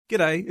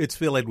G'day, it's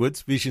Phil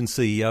Edwards, Vision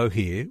CEO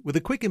here, with a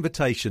quick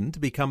invitation to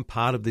become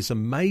part of this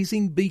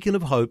amazing beacon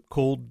of hope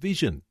called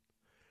Vision.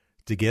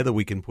 Together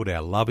we can put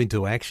our love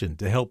into action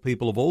to help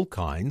people of all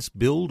kinds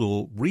build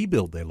or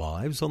rebuild their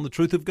lives on the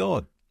truth of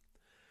God.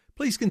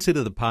 Please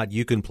consider the part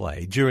you can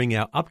play during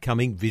our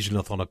upcoming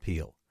Visionathon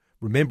appeal,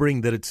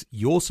 remembering that it's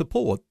your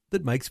support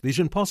that makes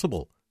Vision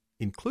possible,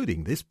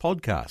 including this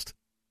podcast.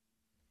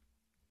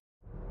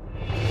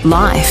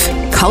 Life,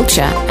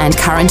 culture and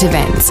current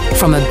events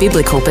from a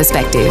biblical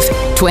perspective.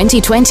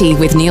 2020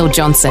 with Neil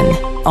Johnson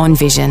on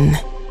Vision.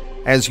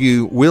 As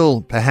you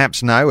will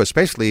perhaps know,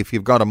 especially if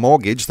you've got a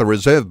mortgage, the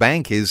Reserve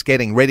Bank is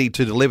getting ready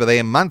to deliver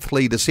their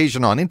monthly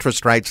decision on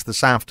interest rates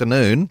this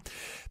afternoon.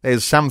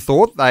 There's some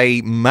thought they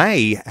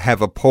may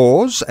have a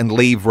pause and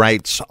leave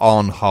rates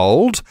on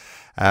hold.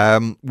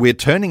 We're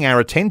turning our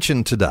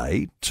attention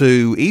today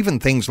to even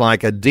things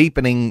like a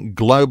deepening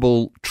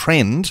global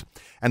trend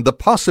and the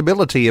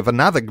possibility of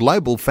another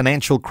global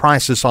financial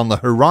crisis on the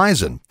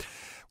horizon.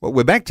 Well,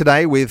 we're back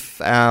today with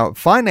our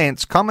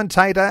finance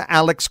commentator,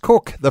 Alex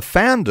Cook, the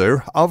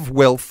founder of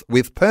Wealth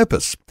with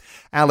Purpose.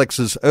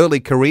 Alex's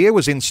early career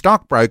was in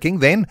stockbroking.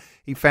 Then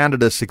he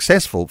founded a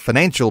successful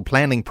financial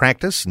planning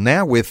practice,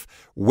 now with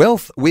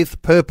Wealth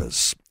with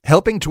Purpose,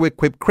 helping to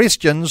equip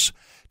Christians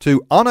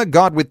to honour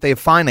God with their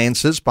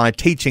finances by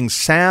teaching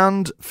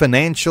sound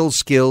financial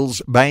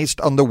skills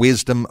based on the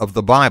wisdom of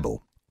the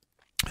Bible.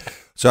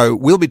 So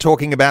we'll be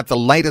talking about the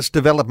latest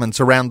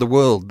developments around the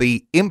world,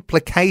 the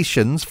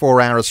implications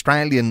for our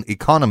Australian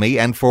economy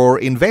and for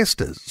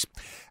investors,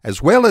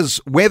 as well as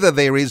whether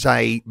there is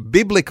a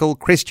biblical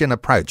Christian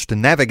approach to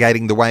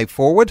navigating the way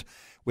forward.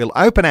 We'll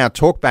open our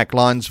talkback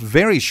lines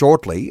very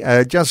shortly,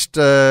 just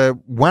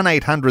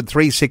 1-800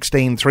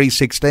 316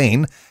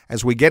 316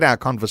 as we get our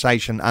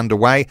conversation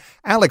underway.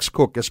 Alex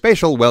Cook, a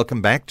special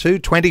welcome back to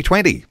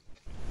 2020.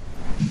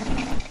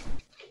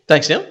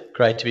 Thanks, Neil.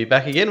 Great to be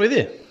back again with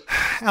you.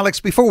 Alex,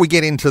 before we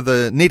get into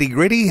the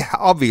nitty-gritty,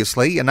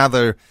 obviously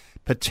another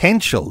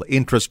potential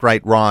interest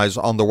rate rise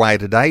on the way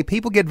today.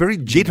 People get very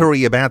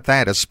jittery about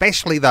that,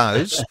 especially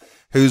those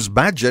whose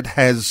budget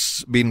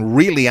has been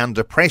really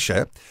under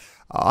pressure.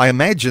 I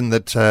imagine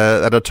that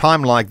at a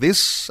time like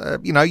this,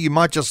 you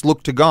might just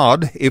look to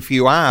God if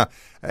you are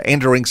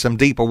entering some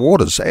deeper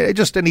waters.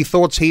 Just any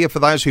thoughts here for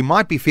those who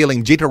might be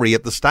feeling jittery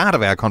at the start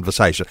of our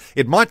conversation?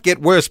 It might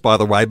get worse, by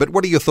the way, but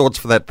what are your thoughts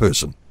for that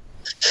person?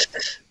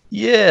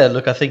 Yeah,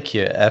 look, I think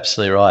you're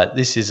absolutely right.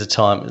 This is a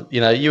time,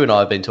 you and I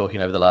have been talking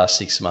over the last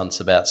 6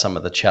 months about some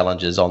of the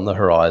challenges on the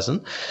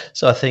horizon.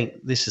 So I think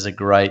this is a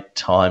great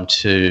time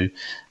to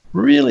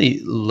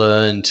really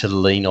learn to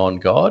lean on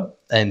God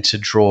and to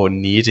draw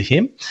near to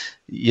Him.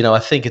 I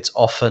think it's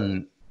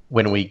often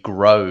when we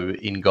grow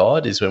in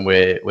God is when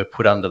we're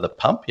put under the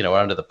pump, we're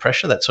under the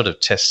pressure. That sort of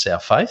tests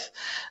our faith.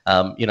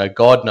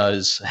 God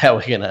knows how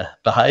we're going to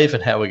behave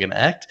and how we're going to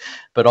act,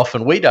 but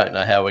often we don't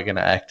know how we're going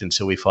to act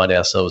until we find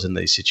ourselves in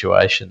these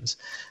situations.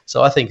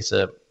 So I think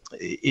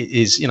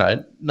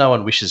no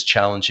one wishes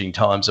challenging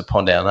times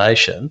upon our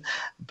nation,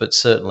 but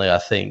certainly I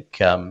think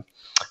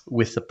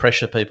with the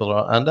pressure people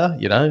are under,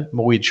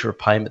 mortgage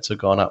repayments have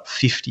gone up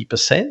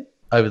 50%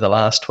 over the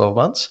last 12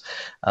 months.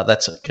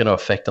 That's going to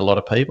affect a lot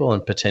of people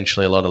and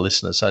potentially a lot of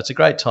listeners. So it's a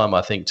great time,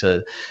 I think,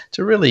 to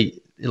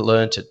really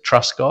learn to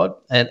trust God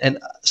and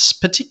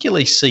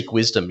particularly seek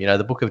wisdom.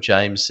 The book of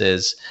James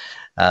says,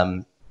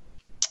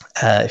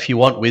 if you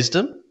want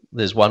wisdom,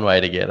 there's one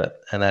way to get it,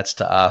 and that's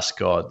to ask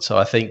God. So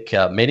I think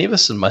many of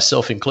us, and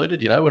myself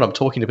included, when I'm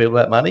talking to people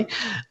about money,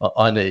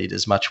 I need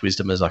as much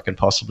wisdom as I can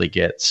possibly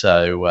get.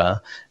 So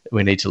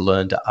we need to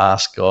learn to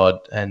ask God,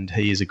 and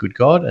He is a good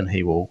God, and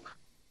He will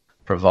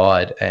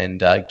provide and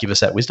give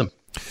us that wisdom.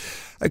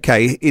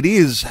 Okay, it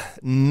is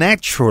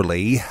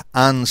naturally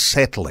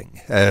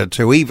unsettling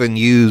to even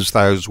use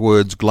those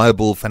words,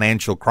 global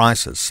financial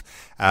crisis,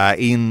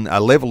 in a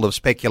level of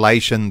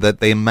speculation that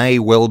there may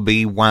well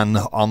be one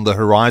on the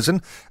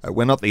horizon.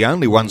 We're not the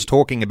only ones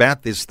talking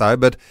about this, though,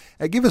 but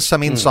give us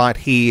some insight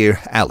here,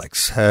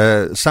 Alex.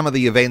 Some of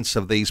the events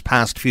of these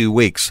past few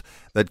weeks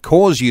that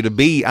cause you to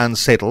be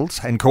unsettled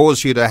and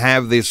cause you to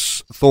have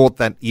this thought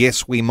that,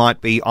 yes, we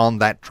might be on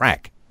that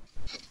track.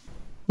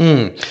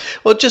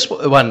 Well, just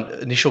one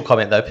initial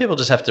comment, though. People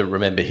just have to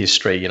remember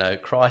history.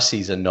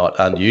 Crises are not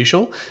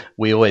unusual.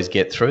 We always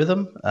get through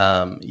them.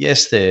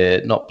 Yes,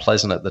 they're not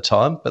pleasant at the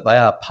time, but they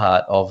are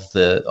part of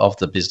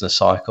the business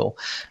cycle.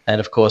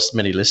 And, of course,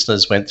 many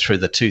listeners went through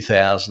the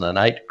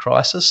 2008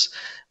 crisis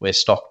where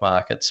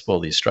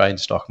the Australian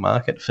stock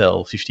market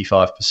fell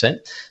 55%.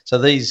 So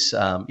these,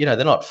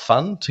 they're not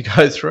fun to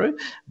go through,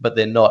 but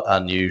they're not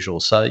unusual.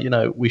 So,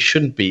 we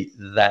shouldn't be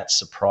that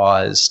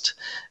surprised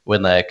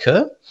when they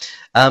occur.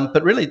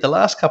 But really, the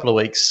last couple of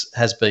weeks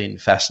has been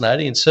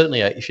fascinating, and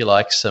certainly, if you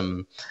like,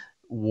 some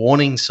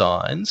warning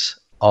signs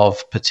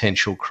of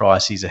potential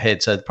crises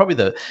ahead. So probably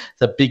the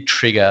big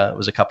trigger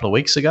was a couple of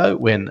weeks ago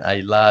when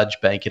a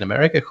large bank in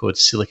America called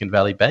Silicon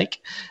Valley Bank,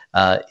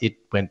 it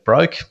went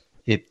broke.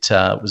 It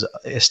was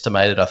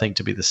estimated, I think,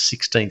 to be the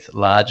 16th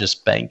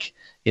largest bank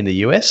in the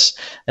US.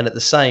 And at the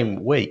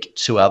same week,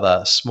 2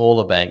 other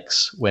smaller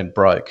banks went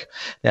broke.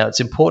 Now, it's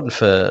important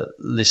for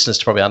listeners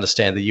to probably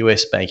understand the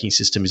US banking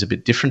system is a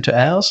bit different to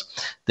ours.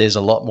 There's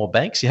a lot more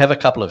banks. You have a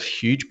couple of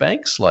huge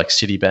banks like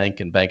Citibank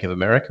and Bank of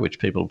America, which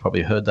people have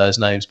probably heard those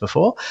names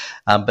before.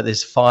 But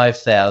there's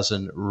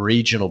 5,000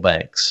 regional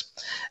banks.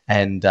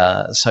 And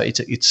so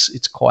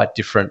it's quite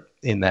different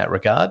in that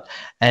regard.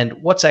 And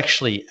what's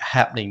actually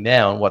happening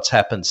now and what's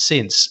happened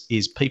since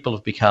is people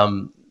have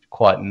become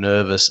quite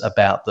nervous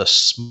about the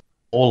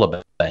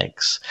smaller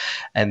banks.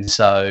 And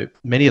so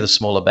many of the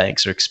smaller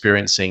banks are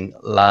experiencing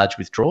large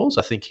withdrawals.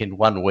 I think in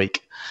 1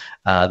 week,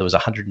 there was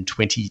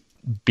 $120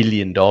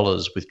 billion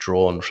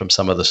withdrawn from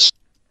some of the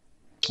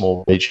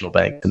small regional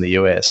banks in the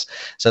US.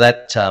 So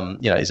that,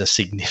 is a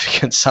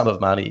significant sum of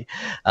money.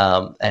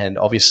 And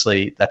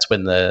obviously that's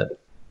when the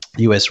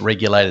US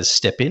regulators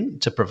step in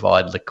to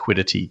provide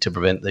liquidity to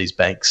prevent these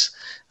banks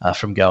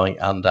from going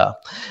under.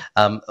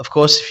 Of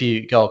course, if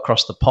you go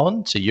across the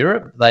pond to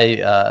Europe, they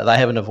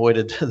haven't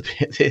avoided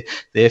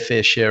their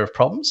fair share of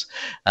problems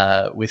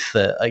with,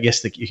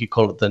 you could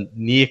call it the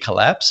near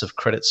collapse of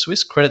Credit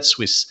Suisse. Credit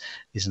Suisse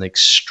is an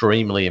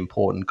extremely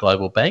important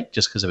global bank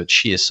just because of its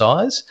sheer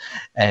size,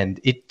 and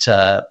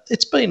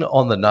it's been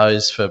on the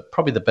nose for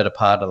probably the better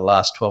part of the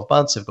last 12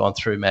 months. They've gone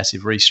through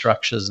massive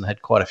restructures and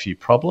had quite a few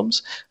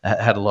problems,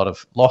 had a lot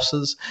of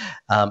losses,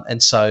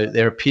 and so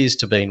there appears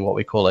to be what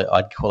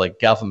I'd call a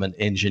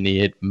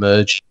government-engineered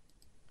merger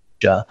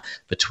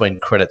between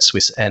Credit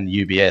Suisse and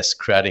UBS,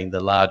 creating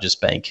the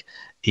largest bank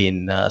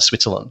in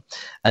Switzerland.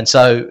 And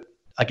so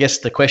I guess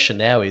the question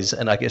now is,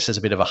 and I guess there's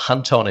a bit of a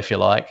hunt on, if you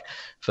like,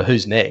 for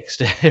who's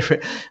next.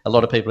 A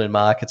lot of people in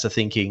markets are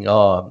thinking,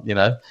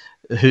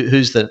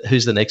 who's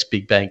the next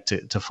big bank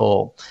to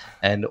fall?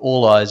 And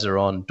all eyes are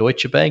on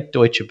Deutsche Bank.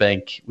 Deutsche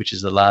Bank, which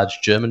is a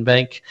large German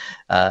bank,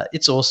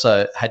 it's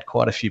also had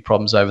quite a few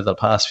problems over the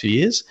past few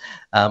years,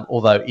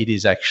 although it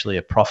is actually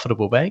a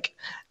profitable bank.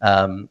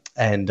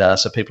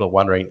 So people are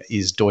wondering,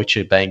 is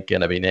Deutsche Bank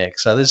going to be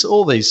next? So there's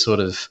all these sort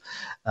of,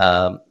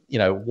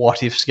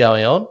 what ifs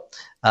going on.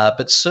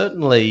 But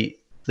certainly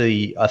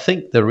I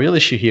think the real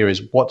issue here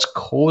is what's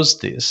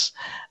caused this.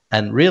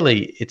 And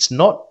really, it's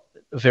not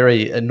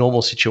a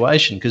normal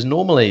situation, because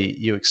normally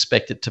you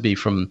expect it to be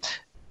from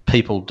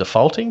people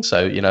defaulting.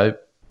 So,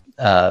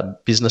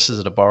 businesses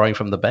that are borrowing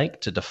from the bank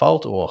to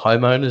default, or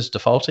homeowners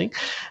defaulting.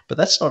 But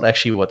that's not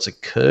actually what's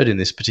occurred in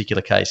this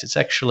particular case. It's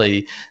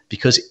actually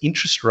because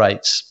interest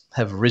rates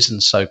have risen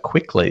so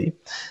quickly.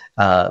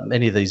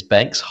 Many of these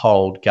banks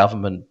hold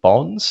government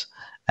bonds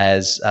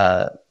as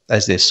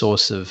their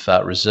source of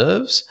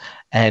reserves.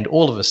 And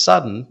all of a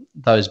sudden,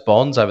 those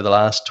bonds over the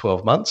last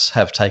 12 months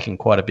have taken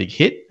quite a big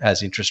hit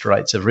as interest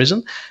rates have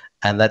risen.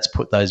 And that's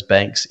put those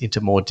banks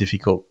into more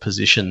difficult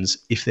positions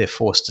if they're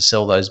forced to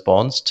sell those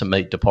bonds to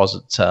meet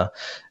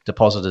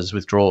depositors'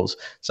 withdrawals.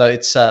 So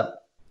it's an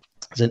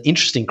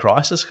interesting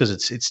crisis, because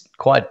it's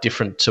quite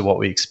different to what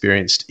we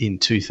experienced in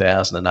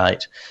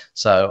 2008.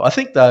 So I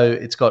think, though,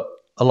 it's got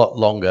a lot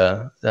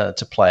longer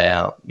to play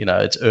out.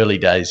 It's early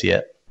days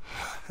yet.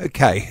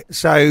 Okay,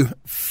 so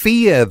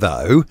fear,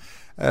 though,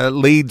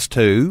 leads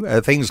to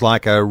things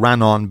like a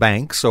run on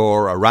banks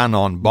or a run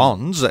on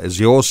bonds, as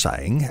you're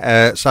saying.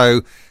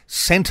 So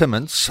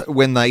sentiments,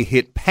 when they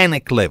hit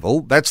panic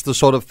level, that's the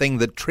sort of thing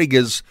that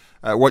triggers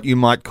what you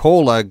might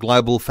call a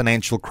global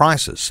financial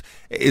crisis.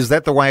 Is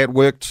that the way it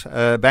worked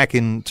back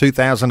in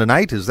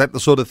 2008? Is that the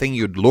sort of thing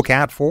you'd look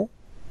out for?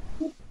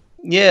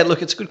 Yeah,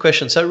 look, it's a good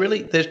question. So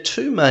really, there are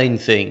 2 main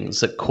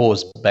things that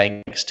cause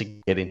banks to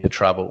get into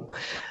trouble.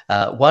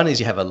 One is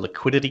you have a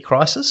liquidity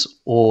crisis,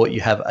 or you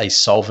have a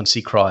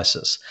solvency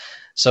crisis.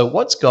 So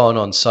what's gone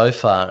on so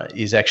far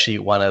is actually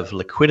one of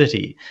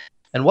liquidity.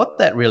 And what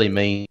that really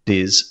means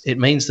is, it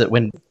means that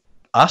when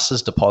us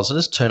as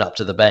depositors turn up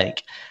to the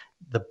bank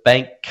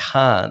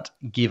can't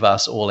give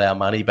us all our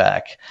money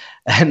back.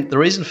 And the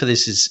reason for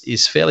this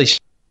is fairly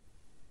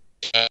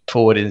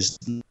straightforward.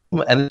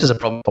 And this is a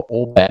problem for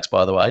all banks,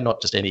 by the way,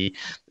 not just any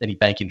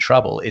bank in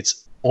trouble.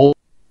 It's all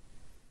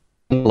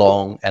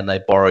long and they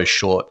borrow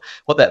short.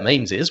 What that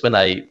means is, when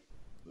they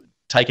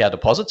take our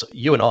deposits,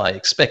 you and I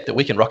expect that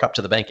we can rock up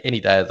to the bank any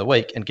day of the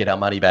week and get our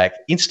money back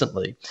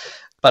instantly.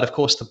 But of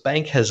course, the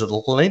bank has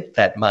lent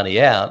that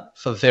money out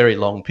for very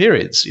long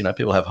periods.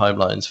 People have home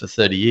loans for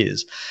 30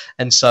 years.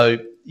 And so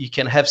you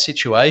can have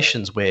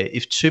situations where,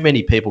 if too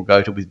many people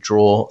go to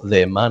withdraw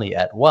their money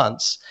at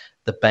once,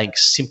 the bank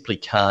simply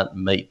can't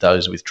meet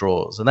those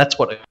withdrawals. And that's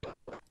what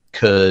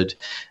occurred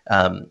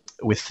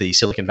with the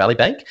Silicon Valley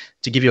Bank.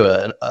 To give you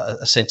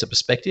a sense of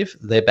perspective,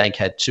 their bank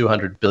had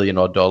 $200 billion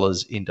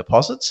in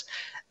deposits,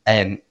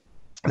 and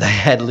they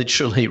had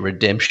literally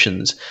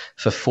redemptions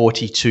for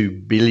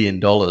 $42 billion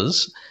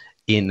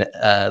in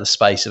the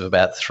space of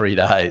about 3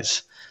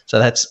 days. So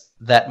that's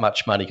that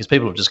much money, because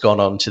people have just gone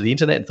on to the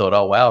internet and thought,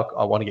 oh, wow,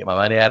 I want to get my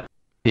money out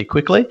here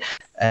quickly,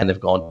 and they've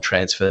gone to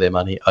transfer their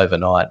money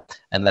overnight.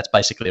 And that's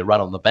basically a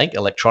run on the bank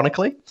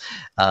electronically.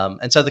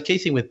 And so the key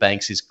thing with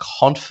banks is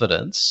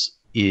confidence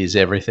is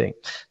everything.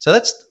 So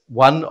that's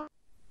one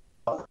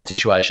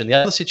situation. The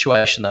other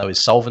situation, though,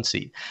 is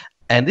solvency.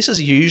 And this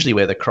is usually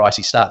where the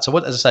crisis starts. So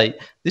as I say,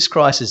 this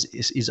crisis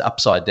is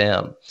upside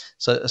down.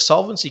 So a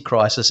solvency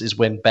crisis is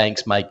when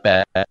banks make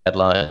bad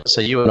loans.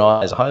 So you and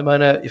I, as a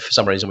homeowner, if for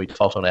some reason we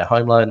default on our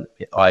home loan,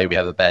 i.e. we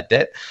have a bad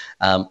debt,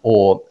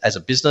 or as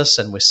a business,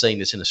 and we're seeing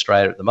this in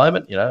Australia at the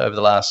moment, over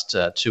the last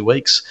 2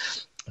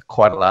 weeks,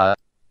 quite a large,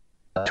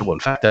 well,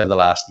 in fact, over the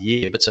last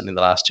year, but certainly in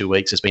the last 2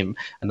 weeks, there's been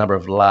a number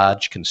of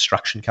large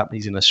construction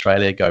companies in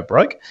Australia go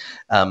broke.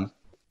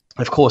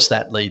 Of course,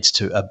 that leads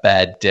to a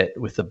bad debt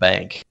with the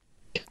bank.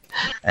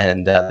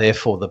 And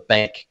therefore, the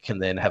bank can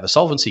then have a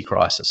solvency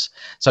crisis.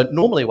 So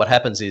normally what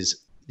happens is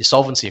the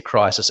solvency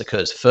crisis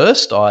occurs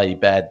first, i.e.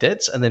 bad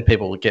debts, and then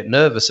people get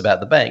nervous about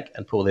the bank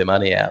and pull their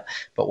money out.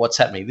 But what's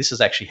happening, this is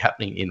actually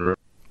happening in reverse.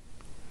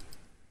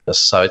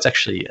 So it's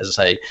actually, as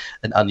I say,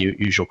 an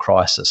unusual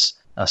crisis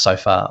so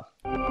far.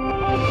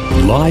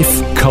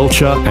 Life,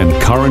 culture and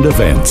current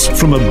events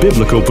from a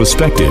biblical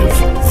perspective.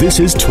 This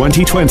is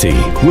 2020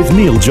 with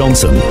Neil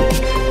Johnson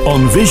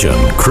on Vision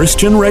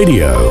Christian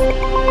Radio.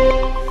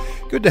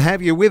 Good to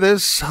have you with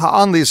us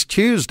on this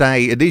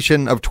Tuesday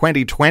edition of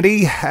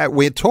 2020.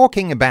 We're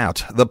talking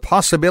about the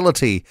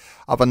possibility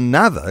of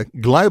another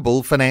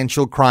global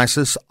financial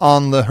crisis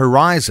on the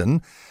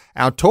horizon.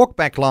 Our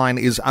talkback line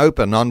is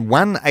open on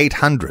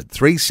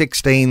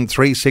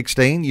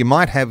 1-800-316-316. You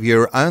might have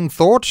your own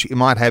thoughts, you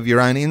might have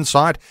your own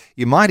insight,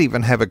 you might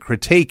even have a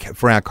critique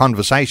for our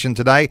conversation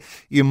today.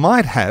 You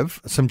might have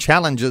some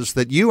challenges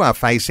that you are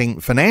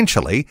facing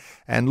financially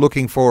and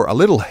looking for a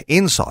little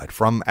insight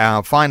from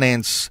our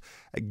finance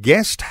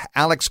guest,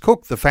 Alex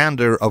Cook, the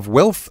founder of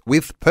Wealth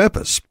with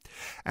Purpose.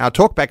 Our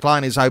talkback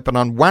line is open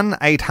on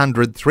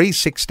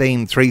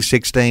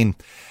 1-800-316-316.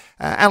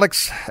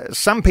 Alex,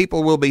 some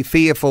people will be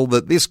fearful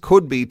that this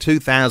could be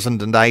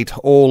 2008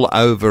 all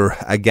over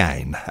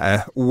again.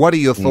 What are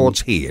your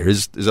thoughts here?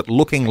 Is it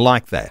looking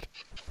like that?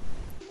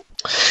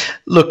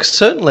 Look,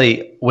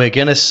 certainly we're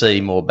going to see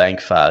more bank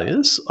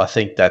failures. I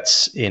think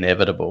that's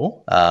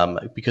inevitable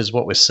because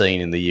what we're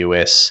seeing in the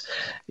US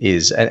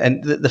is,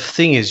 and the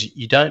thing is,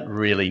 you don't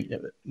really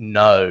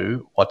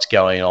know what's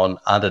going on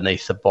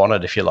underneath the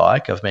bonnet, if you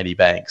like, of many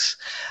banks.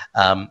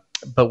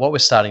 But what we're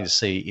starting to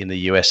see in the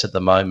US at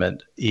the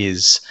moment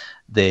is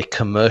their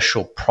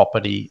commercial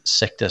property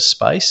sector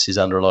space is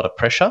under a lot of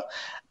pressure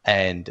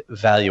and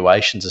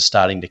valuations are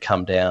starting to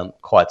come down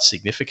quite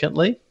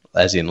significantly,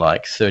 as in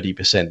like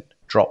 30%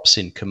 drops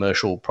in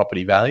commercial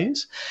property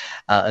values.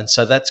 And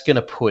so that's going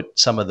to put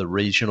some of the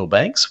regional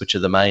banks, which are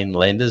the main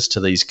lenders to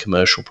these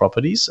commercial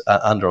properties,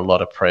 under a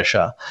lot of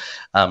pressure.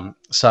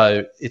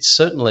 So it's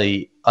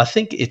certainly, I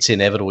think it's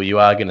inevitable you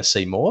are going to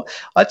see more.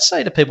 I'd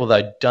say to people,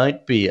 though,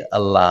 don't be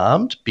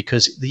alarmed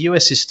because the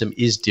US system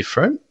is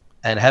different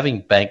and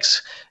having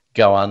banks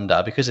go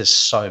under, because there's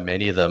so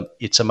many of them,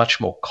 it's a much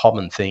more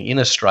common thing. In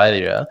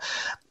Australia,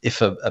 if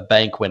a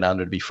bank went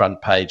under, it'd be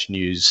front page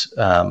news,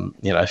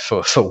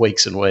 for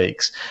weeks and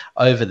weeks.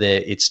 Over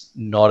there, it's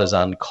not as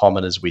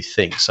uncommon as we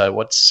think. So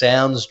what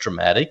sounds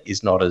dramatic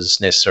is not as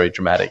necessarily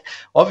dramatic.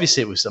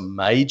 Obviously, it was a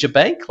major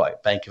bank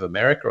like Bank of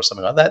America or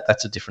something like that.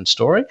 That's a different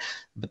story.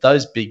 But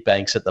those big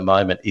banks at the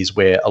moment is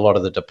where a lot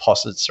of the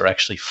deposits are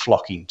actually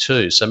flocking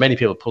to. So many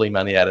people are pulling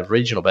money out of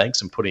regional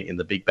banks and putting it in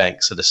the big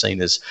banks that are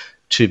seen as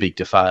too big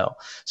to fail.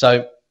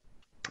 So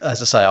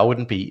as I say, I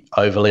wouldn't be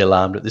overly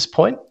alarmed at this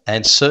point.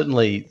 And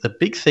certainly the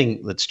big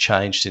thing that's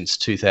changed since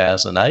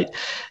 2008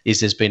 is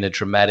there's been a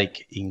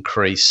dramatic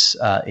increase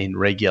in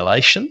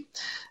regulation.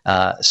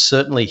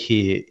 Certainly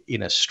here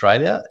in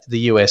Australia, the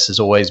US has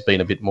always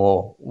been a bit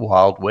more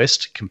Wild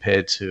West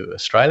compared to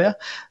Australia,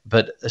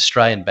 but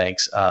Australian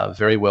banks are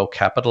very well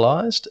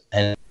capitalised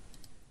and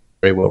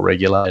very well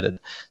regulated.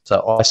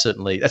 So I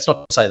certainly, that's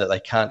not to say that they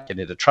can't get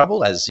into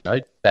trouble, as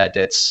bad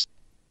debts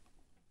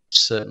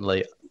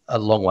certainly a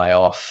long way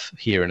off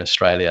here in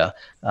Australia,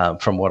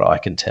 from what I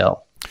can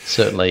tell.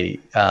 Certainly,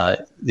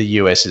 the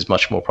US is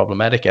much more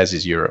problematic, as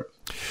is Europe.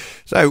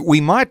 So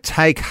we might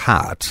take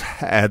heart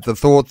at the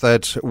thought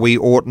that we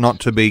ought not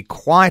to be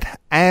quite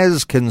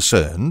as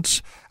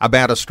concerned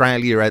about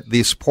Australia at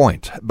this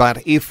point.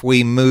 But if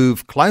we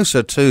move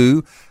closer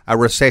to a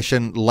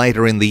recession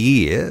later in the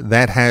year,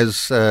 that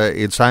has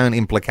its own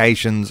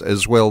implications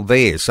as well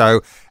there.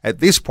 So at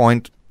this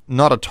point,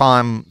 not a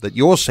time that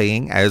you're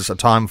seeing as a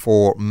time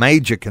for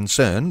major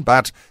concern,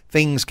 but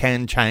things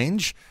can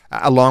change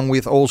along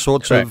with all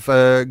sorts of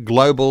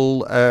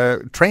global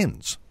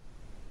trends.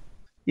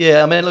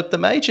 Yeah, I mean, look, the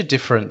major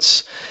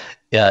difference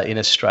in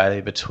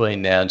Australia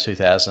between now and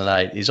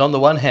 2008 is, on the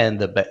one hand,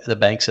 the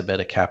banks are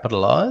better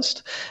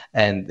capitalised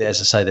and,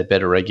 as I say, they're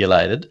better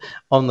regulated.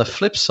 On the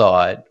flip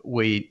side,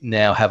 we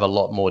now have a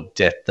lot more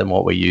debt than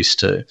what we used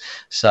to.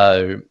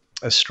 So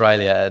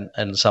Australia,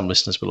 and some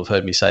listeners will have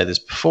heard me say this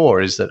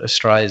before, is that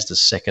Australia is the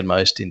second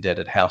most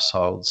indebted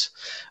households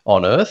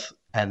on earth.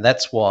 And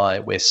that's why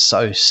we're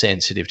so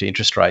sensitive to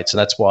interest rates. And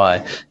that's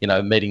why,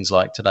 meetings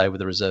like today with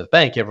the Reserve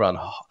Bank, everyone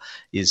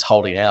is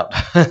holding out,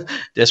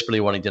 desperately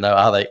wanting to know,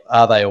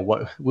 are they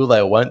or will they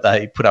or won't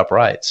they put up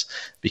rates,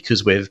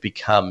 because we've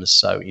become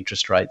so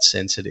interest rate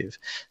sensitive.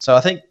 So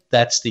I think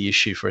that's the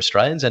issue for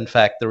Australians. In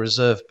fact, the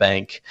Reserve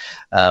Bank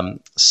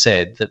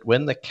said that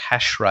when the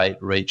cash rate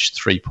reached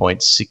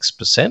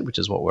 3.6%, which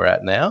is what we're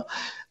at now,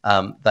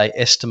 they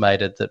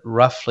estimated that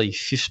roughly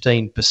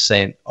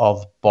 15%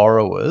 of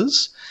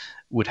borrowers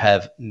would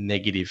have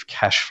negative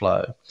cash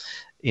flow.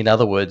 In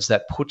other words,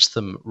 that puts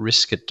them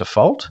risk at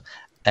default,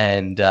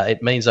 and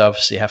it means they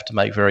obviously have to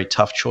make very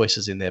tough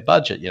choices in their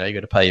budget. You've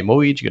got to pay your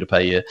mortgage, you've got to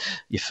pay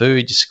your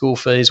food, your school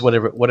fees,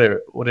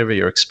 whatever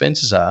your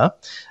expenses are.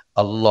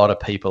 A lot of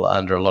people are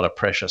under a lot of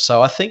pressure.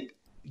 So I think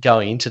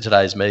going into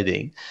today's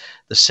meeting,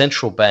 the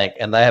central bank,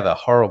 and they have a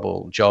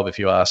horrible job if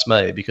you ask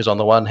me, because on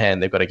the one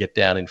hand, they've got to get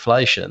down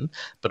inflation,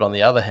 but on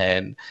the other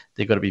hand,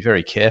 they've got to be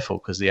very careful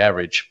because the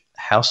average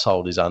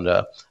household is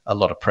under a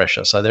lot of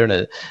pressure. So they're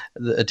in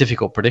a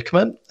difficult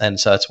predicament. And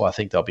so that's why I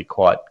think they'll be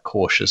quite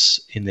cautious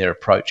in their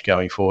approach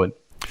going forward.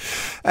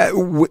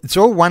 It's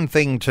all one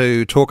thing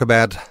to talk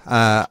about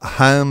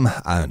home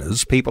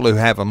owners, people who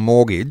have a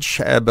mortgage,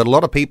 but a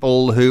lot of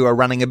people who are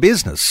running a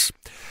business.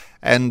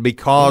 And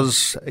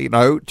because,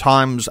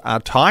 times are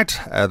tight,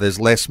 there's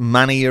less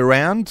money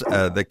around,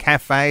 the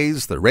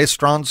cafes, the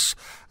restaurants,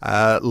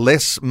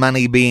 less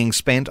money being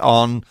spent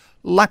on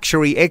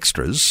luxury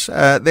extras,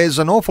 there's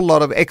an awful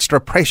lot of extra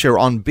pressure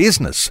on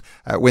business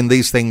when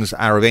these things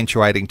are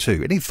eventuating too.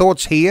 Any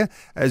thoughts here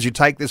as you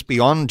take this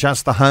beyond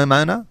just the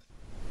homeowner?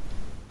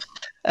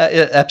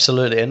 Yeah,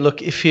 absolutely. And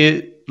look, if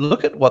you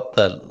look at what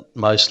the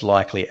most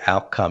likely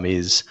outcome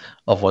is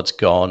of what's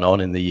gone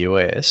on in the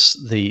US,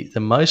 the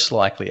most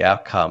likely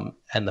outcome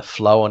and the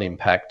flow-on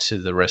impact to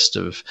the rest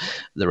of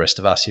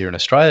us here in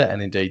Australia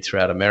and indeed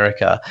throughout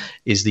America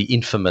is the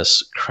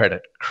infamous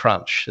credit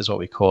crunch, is what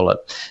we call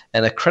it.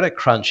 And a credit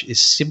crunch is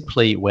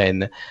simply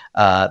when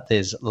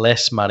there's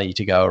less money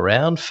to go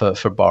around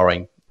for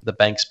borrowing. The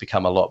banks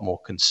become a lot more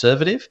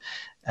conservative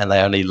and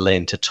they only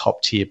lend to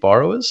top-tier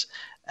borrowers.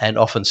 And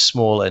often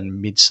small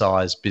and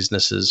mid-sized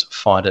businesses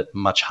find it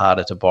much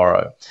harder to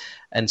borrow.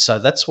 And so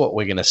that's what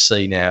we're going to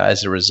see now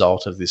as a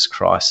result of this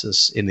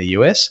crisis in the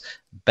US,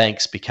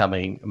 banks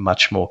becoming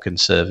much more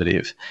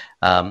conservative.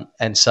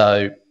 And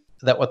so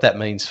what that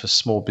means for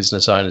small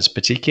business owners in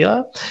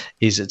particular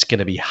is it's going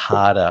to be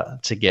harder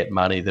to get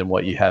money than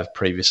what you have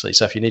previously.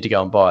 So if you need to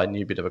go and buy a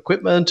new bit of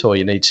equipment, or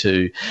you need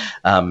to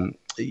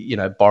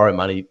borrow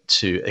money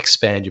to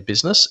expand your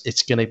business,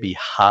 it's going to be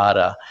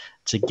harder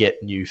to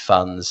get new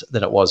funds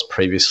than it was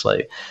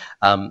previously,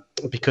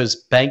 because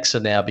banks are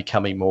now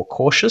becoming more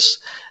cautious.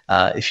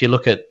 If you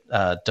look at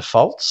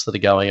defaults that are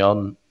going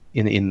on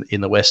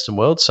in the Western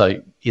world, so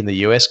in the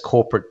US,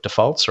 corporate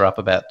defaults are up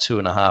about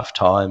 2.5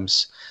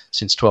 times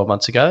since 12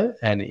 months ago.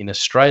 And in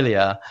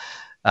Australia,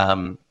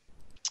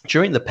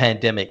 during the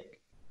pandemic,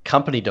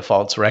 company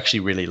defaults were actually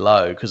really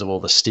low because of all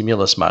the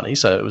stimulus money.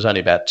 So it was only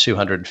about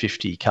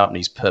 250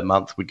 companies per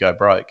month would go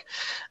broke.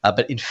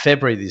 But in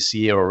February this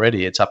year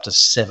already, it's up to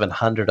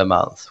 700 a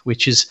month,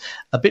 which is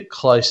a bit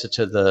closer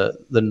to the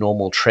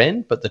normal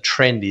trend, but the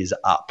trend is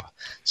up.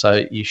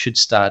 So you should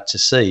start to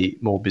see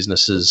more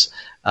businesses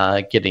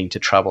getting into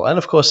trouble. And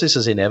of course, this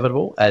is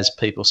inevitable as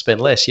people spend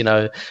less.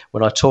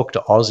 When I talk to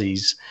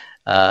Aussies,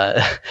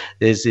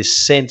 there's this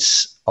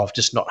sense of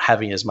just not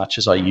having as much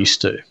as I used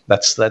to.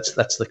 That's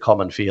the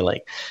common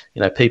feeling.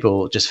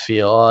 People just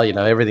feel,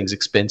 everything's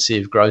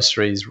expensive,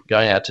 groceries,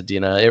 going out to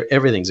dinner,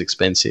 everything's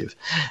expensive.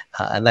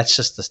 And that's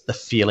just the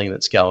feeling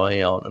that's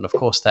going on. And of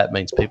course, that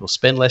means people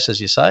spend less,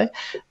 as you say,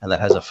 and that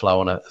has a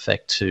flow-on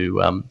effect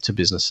to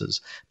businesses.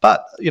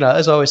 But,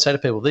 as I always say to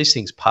people, these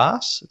things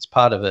pass. It's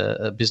part of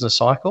a business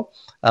cycle.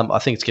 I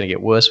think it's going to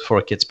get worse before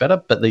it gets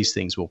better, but these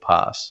things will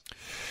pass.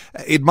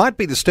 It might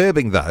be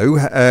disturbing,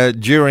 though,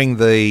 during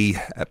the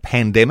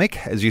pandemic,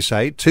 as you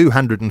say,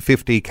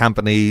 250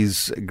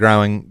 companies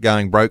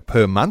going broke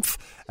per month,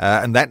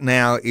 and that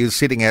now is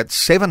sitting at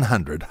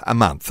 700 a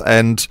month.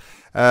 And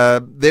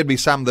there'd be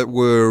some that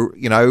were,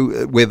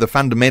 where the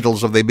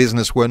fundamentals of their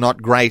business were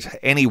not great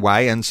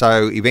anyway, and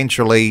so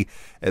eventually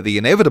the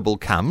inevitable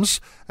comes,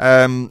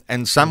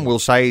 and some will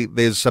say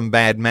there's some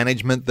bad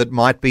management that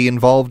might be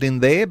involved in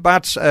there,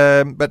 but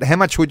how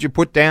much would you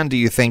put down, do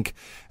you think,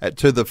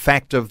 to the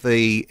fact of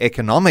the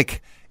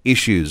economic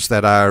issues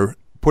that are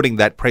putting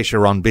that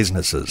pressure on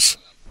businesses?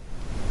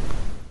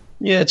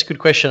 Yeah, it's a good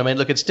question. I mean,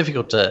 look, it's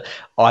difficult to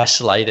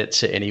isolate it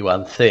to any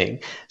one thing.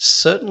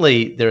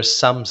 Certainly, there are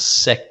some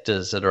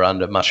sectors that are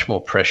under much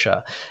more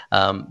pressure.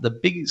 The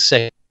big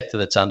sector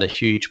that's under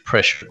huge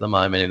pressure at the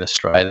moment in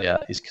Australia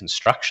is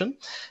construction.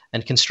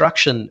 And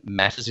construction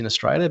matters in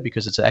Australia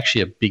because it's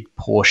actually a big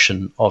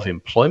portion of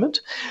employment.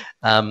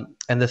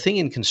 And the thing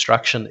in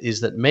construction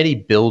is that many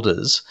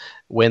builders,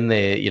 when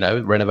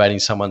they're, renovating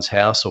someone's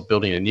house or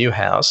building a new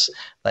house,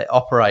 they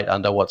operate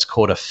under what's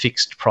called a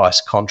fixed price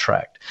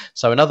contract.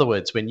 So in other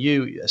words, when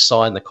you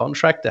sign the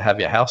contract to have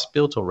your house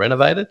built or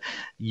renovated,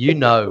 you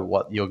know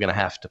what you're going to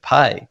have to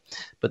pay.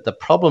 But the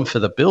problem for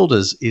the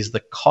builders is the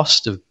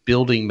cost of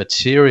building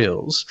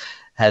materials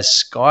has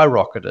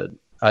skyrocketed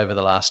over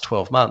the last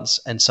 12 months.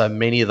 And so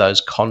many of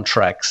those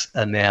contracts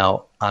are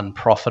now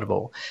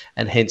unprofitable.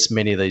 And hence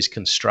many of these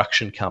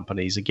construction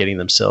companies are getting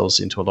themselves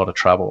into a lot of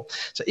trouble.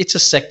 So it's a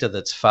sector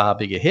that's far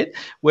bigger hit.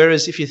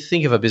 Whereas if you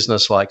think of a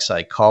business like,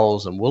 say,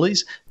 Coles and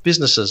Woolies,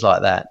 businesses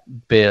like that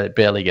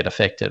barely get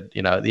affected.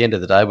 At the end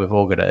of the day, we've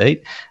all got to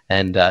eat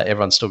and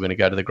everyone's still going to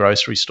go to the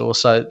grocery store.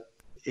 So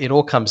it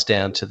all comes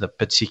down to the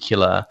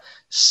particular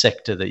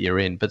sector that you're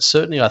in. But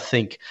certainly I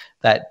think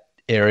that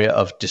area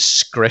of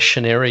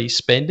discretionary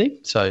spending,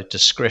 so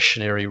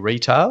discretionary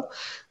retail,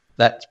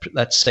 that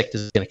sector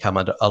is going to come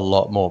under a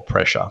lot more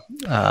pressure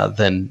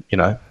than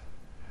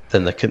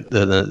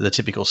the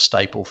typical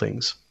staple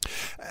things.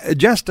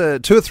 Just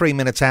 2 or 3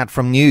 minutes out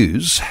from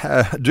news,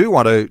 do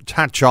want to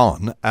touch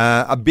on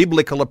a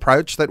biblical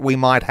approach that we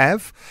might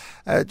have.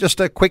 Just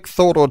a quick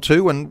thought or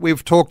two, and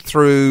we've talked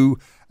through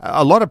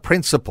a lot of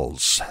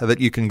principles that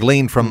you can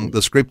glean from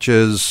the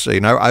scriptures,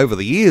 over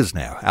the years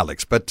now,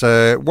 Alex. But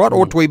what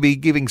ought we be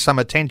giving some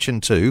attention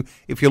to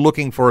if you're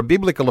looking for a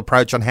biblical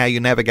approach on how you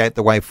navigate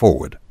the way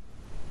forward?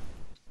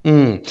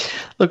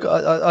 Look,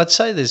 I'd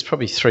say there's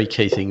probably 3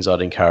 key things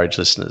I'd encourage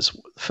listeners.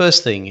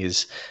 First thing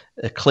is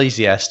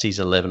Ecclesiastes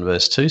 11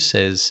 verse 2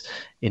 says,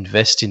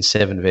 invest in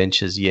 7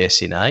 ventures,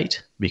 yes, in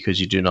 8, because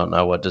you do not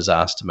know what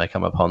disaster may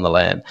come upon the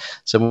land.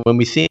 So when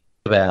we think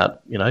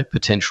about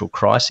potential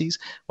crises,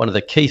 one of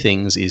the key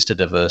things is to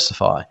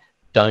diversify.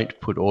 Don't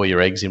put all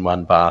your eggs in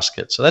one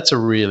basket. So that's a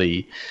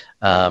really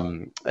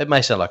it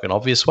may sound like an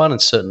obvious one,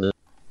 and certainly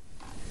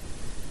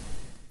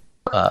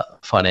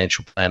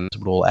financial planners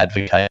would all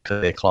advocate for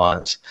their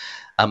clients.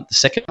 The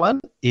second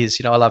one is,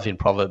 I love in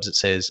Proverbs it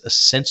says, a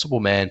sensible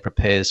man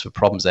prepares for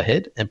problems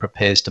ahead and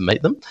prepares to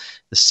meet them.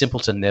 The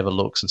simpleton never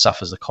looks and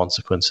suffers the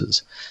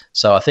consequences.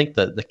 So I think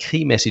that the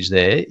key message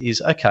there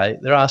is, okay,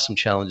 there are some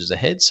challenges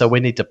ahead, so we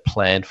need to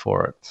plan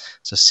for it.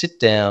 So sit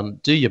down,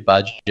 do your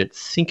budget,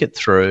 think it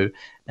through,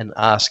 and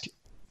ask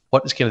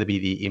what is going to be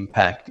the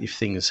impact if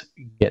things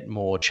get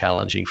more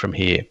challenging from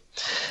here.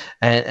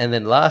 And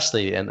then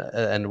lastly,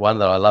 and one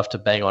that I love to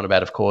bang on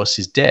about, of course,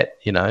 is debt.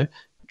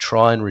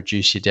 Try and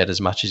reduce your debt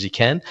as much as you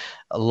can.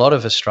 A lot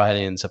of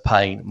Australians are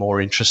paying more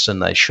interest than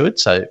they should.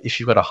 So if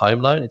you've got a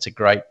home loan, it's a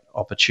great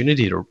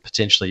opportunity to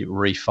potentially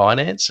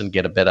refinance and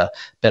get a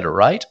better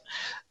rate.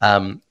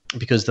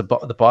 Because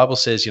the Bible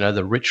says,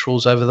 the rich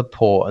rules over the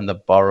poor and the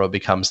borrower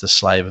becomes the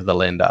slave of the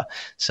lender.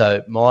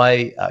 So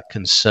my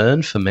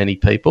concern for many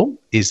people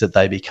is that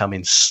they become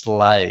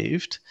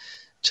enslaved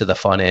to the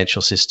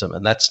financial system,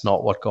 and that's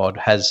not what God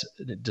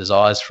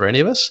desires for any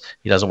of us.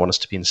 He doesn't want us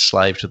to be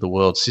enslaved to the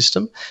world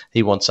system.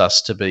 He wants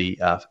us to be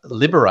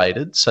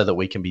liberated so that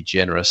we can be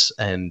generous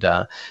and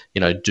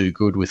do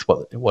good with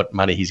what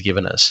money He's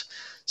given us.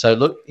 So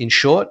look, in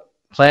short,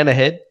 plan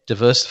ahead,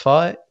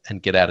 diversify,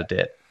 and get out of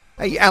debt.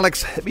 Hey,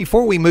 Alex,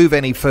 before we move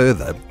any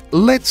further,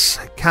 let's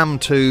come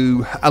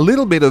to a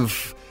little bit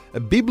of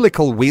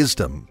biblical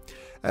wisdom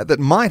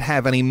that might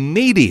have an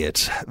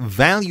immediate,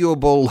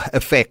 valuable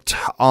effect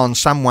on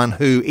someone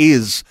who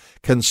is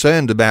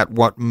concerned about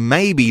what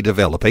may be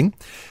developing.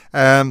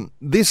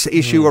 This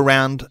issue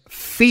around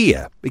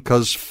fear,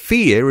 because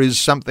fear is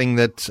something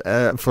that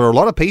for a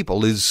lot of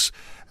people is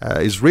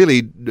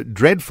really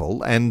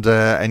dreadful and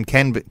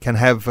can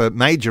have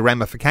major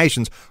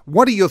ramifications.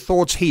 What are your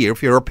thoughts here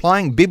if you're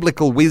applying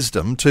biblical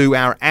wisdom to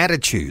our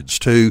attitudes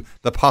to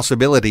the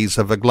possibilities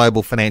of a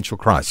global financial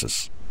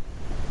crisis?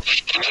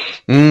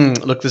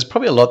 Look, there's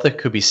probably a lot that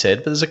could be said,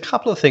 but there's a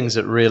couple of things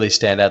that really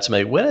stand out to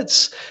me.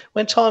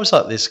 When times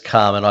like this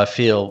come and I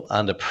feel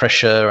under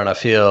pressure and I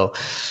feel,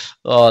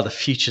 the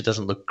future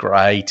doesn't look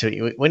great,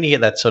 when you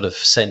get that sort of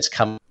sense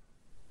come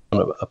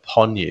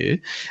upon you,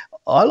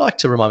 I like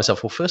to remind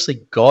myself, well,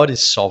 firstly, God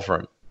is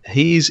sovereign.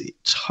 He's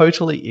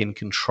totally in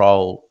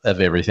control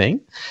of everything.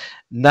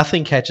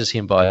 Nothing catches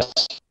him by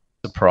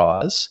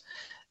surprise.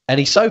 And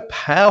he's so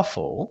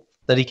powerful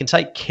that he can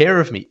take care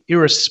of me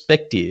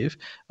irrespective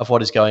of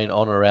what is going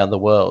on around the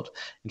world.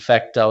 In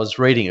fact, I was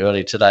reading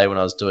earlier today when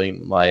I was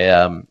doing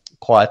my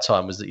quiet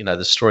time, was that,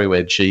 the story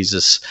where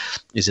Jesus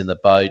is in the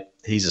boat,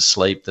 he's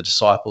asleep, the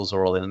disciples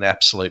are all in an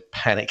absolute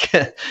panic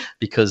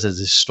because there's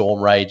this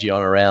storm raging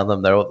on around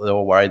them. They're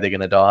all worried they're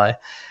going to die.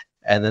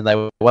 And then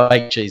they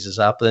wake Jesus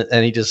up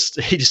and he just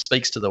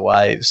speaks to the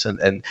waves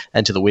and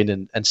to the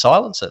wind and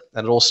silence it,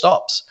 and it all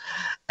stops.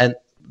 And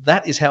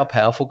that is how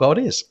powerful God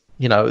is.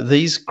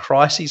 These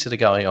crises that are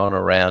going on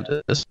around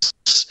us,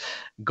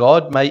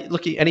 God may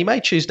look, and he may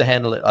choose to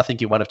handle it, I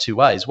think, in one of 2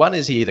 ways. One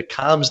is he either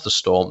calms the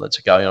storm that's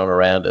going on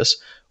around us,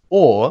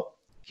 or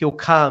he'll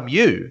calm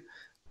you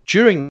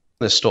during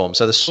the storm.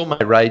 So the storm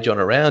may rage on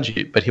around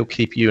you, but he'll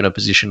keep you in a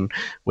position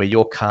where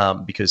you're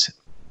calm because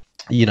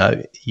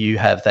you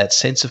have that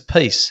sense of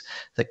peace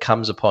that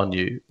comes upon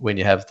you when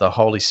you have the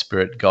Holy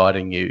Spirit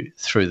guiding you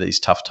through these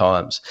tough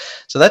times.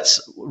 So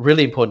that's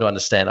really important to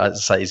understand, I'd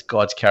say, is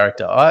God's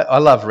character. I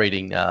love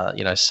reading,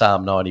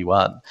 Psalm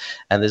 91,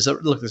 and there's a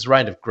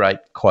range of great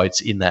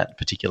quotes in that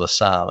particular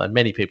psalm, and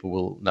many people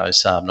will know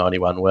Psalm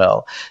 91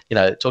 well.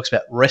 It talks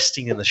about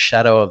resting in the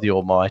shadow of the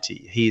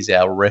Almighty. He is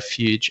our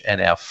refuge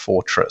and our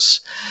fortress.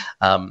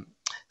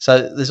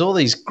 So there's all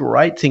these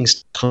great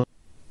things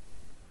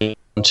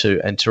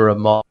to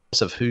remind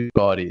us of who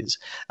God is.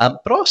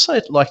 But I also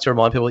like to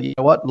remind people,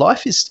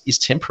 life is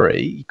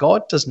temporary.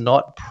 God does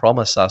not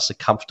promise us a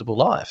comfortable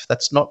life.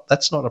 That's not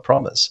a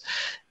promise.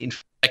 In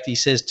fact, he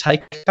says,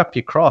 take up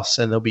your cross,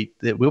 and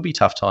there will be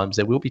tough times,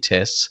 there will be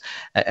tests,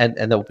 and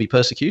there will be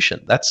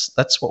persecution.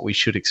 That's what we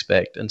should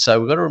expect. And so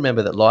we've got to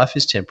remember that life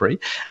is temporary,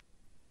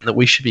 that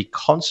we should be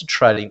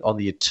concentrating on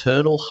the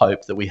eternal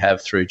hope that we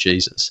have through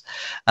Jesus.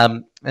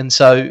 And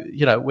so,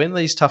 when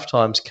these tough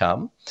times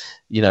come,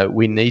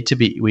 we need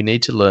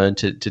to learn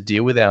to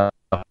deal with our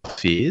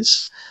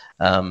fears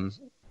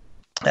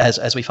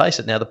as we face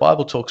it. Now, the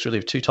Bible talks really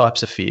of two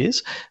types of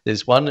fears.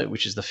 There's one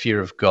which is the fear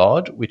of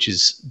God, which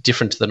is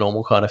different to the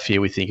normal kind of fear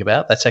we think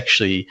about. That's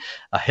actually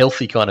a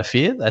healthy kind of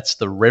fear. That's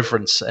the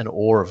reverence and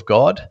awe of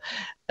God.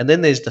 And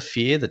then there's the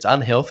fear that's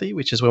unhealthy,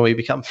 which is when we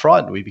become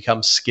frightened, we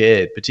become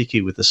scared,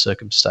 particularly with the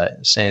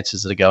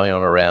circumstances that are going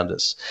on around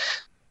us.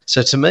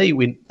 So to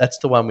me, that's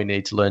the one we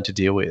need to learn to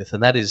deal with.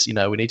 And that is, we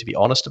need to be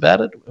honest about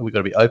it. We've got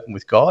to be open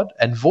with God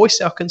and voice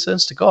our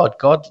concerns to God.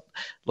 God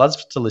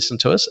loves to listen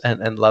to us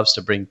and loves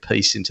to bring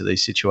peace into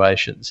these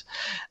situations.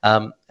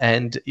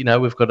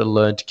 We've got to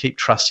learn to keep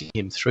trusting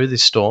him through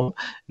this storm,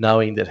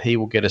 knowing that he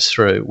will get us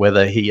through,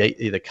 whether he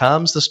either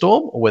calms the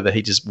storm or whether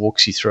he just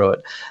walks you through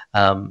it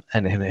and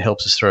it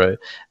helps us through.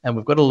 And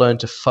we've got to learn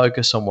to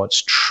focus on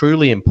what's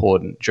truly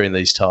important during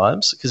these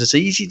times, because it's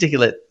easy to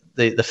let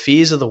the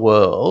fears of the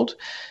world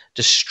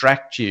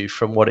distract you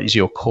from what is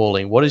your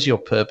calling, what is your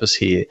purpose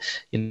here.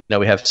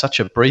 We have such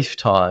a brief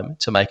time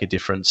to make a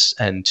difference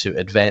and to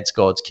advance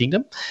God's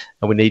kingdom,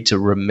 and we need to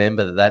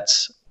remember that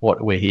that's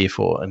what we're here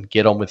for and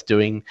get on with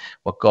doing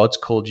what God's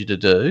called you to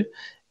do,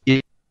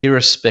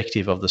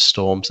 irrespective of the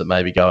storms that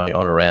may be going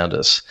on around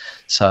us.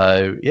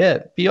 So,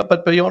 be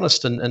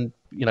honest and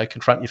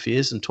confront your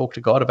fears and talk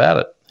to God about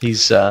it.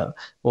 He's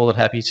more than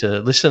happy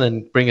to listen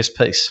and bring us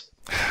peace.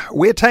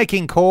 We're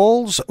taking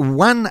calls,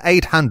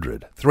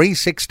 1-800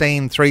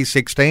 316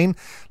 316.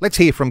 Let's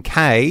hear from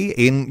Kay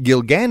in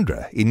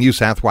Gilgandra in New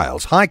South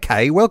Wales. Hi,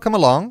 Kay. Welcome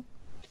along.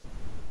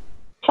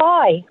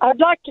 Hi. I'd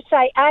like to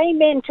say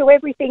amen to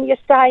everything you're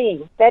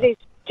saying. That is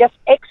just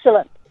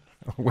excellent.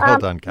 Well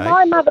done, Kay.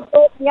 My mother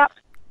brought me up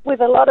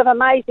with a lot of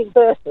amazing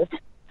verses,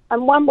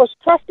 and one was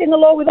trust in the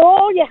Lord with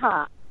all your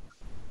heart.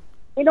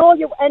 In all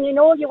your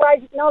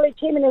ways acknowledge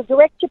him and he'll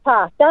direct your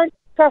path. Don't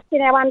trust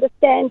in our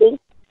understanding.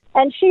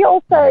 And she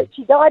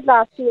died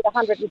last year at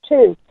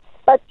 102,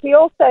 but she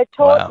also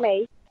taught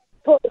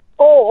us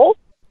all.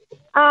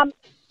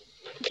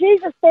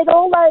 Jesus fed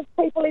all those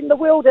people in the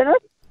wilderness.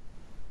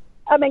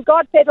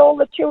 God fed all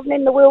the children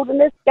in the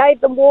wilderness,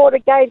 gave them water,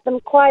 gave them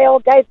quail,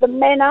 gave them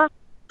manna.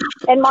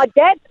 And my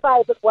dad's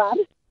favourite one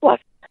was,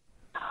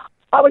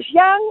 I was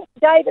young,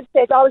 David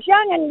says, I was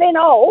young and then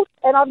old,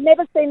 and I've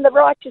never seen the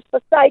righteous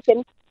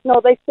forsaken,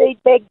 nor their seed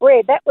beg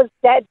bread. That was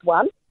Dad's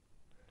one.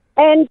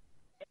 And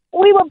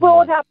we were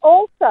brought up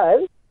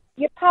also,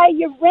 you pay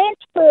your rent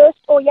first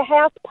or your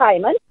house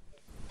payment,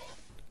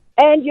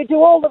 and you do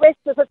all the rest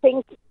of the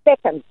things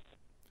second.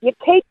 You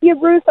keep your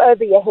roof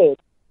over your head.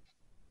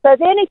 So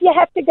then if you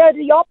have to go to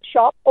the op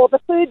shop or the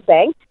food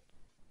bank,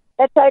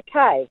 that's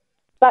okay.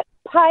 But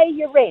pay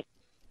your rent.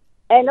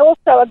 And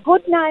also a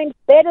good name's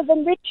better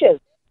than riches.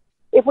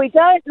 If we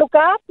don't look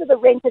after the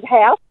rented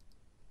house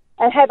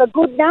and have a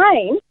good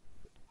name,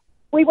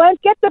 we won't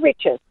get the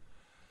riches.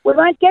 We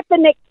won't get the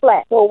next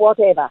flat or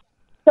whatever.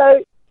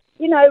 So,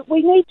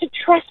 we need to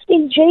trust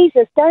in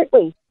Jesus, don't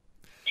we?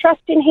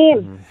 Trust in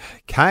him.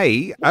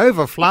 Kay,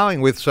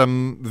 overflowing with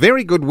some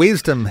very good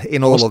wisdom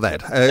in all of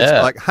that.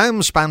 It's like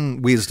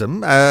homespun wisdom,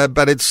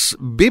 but it's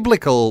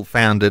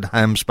biblical-founded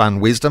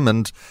homespun wisdom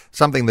and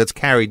something that's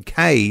carried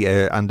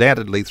Kay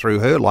undoubtedly through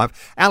her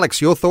life.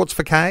 Alex, your thoughts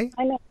for Kay?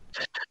 I know.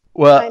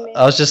 Well,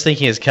 I was just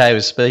thinking as Kay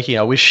was speaking,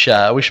 I wish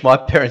my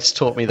parents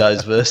taught me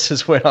those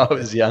verses when I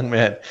was a young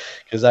man,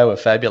 because they were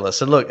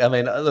fabulous. And look,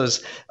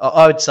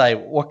 I would say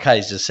what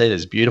Kay's just said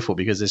is beautiful,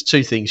 because there's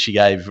two things she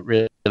gave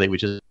really,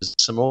 which is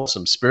some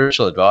awesome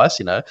spiritual advice.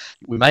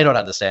 We may not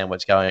understand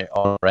what's going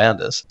on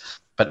around us,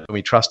 but when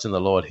we trust in the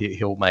Lord,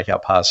 He'll make our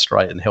paths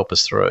straight and help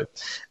us through.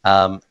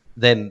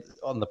 Then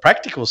on the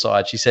practical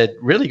side, she said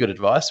really good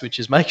advice, which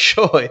is make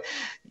sure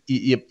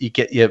you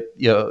get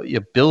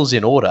your bills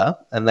in order,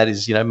 and that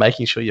is,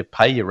 making sure you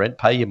pay your rent,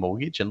 pay your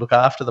mortgage, and look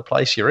after the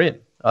place you're in.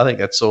 I think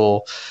that's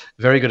all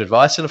very good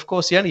advice. And of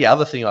course, the only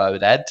other thing I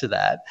would add to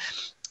that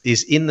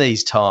is, in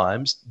these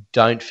times,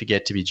 don't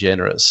forget to be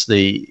generous.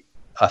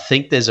 I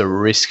think there's a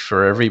risk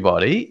for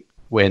everybody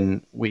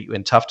when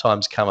tough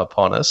times come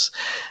upon us,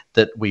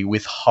 that we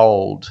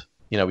withhold.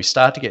 We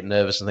start to get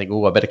nervous and think,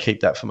 I better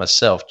keep that for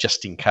myself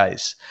just in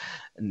case.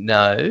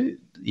 No,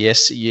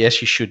 yes, you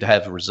should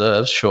have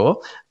reserves, sure,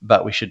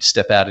 but we should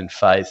step out in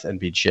faith and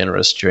be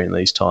generous during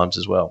these times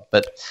as well.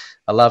 But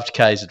I loved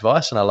Kay's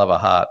advice, and I love her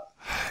heart.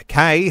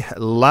 Kay,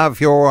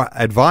 love your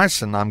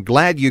advice, and I'm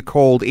glad you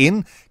called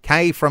in.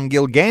 Kay from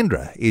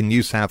Gilgandra in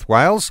New South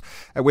Wales.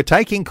 We're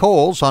taking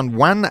calls on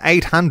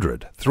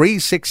 1-800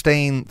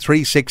 316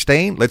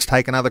 316. Let's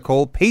take another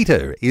call.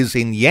 Peter is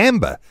in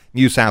Yamba,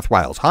 New South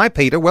Wales. Hi,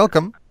 Peter.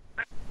 Welcome.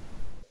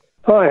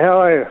 Hi,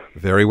 how are you?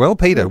 Very well,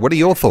 Peter. What are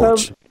your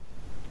thoughts?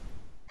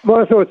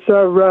 My thoughts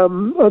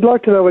are, I'd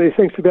like to know what he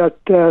thinks about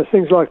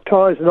things like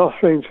tithes and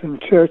offerings in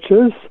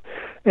churches,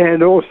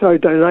 and also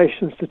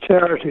donations to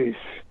charities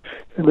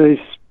in these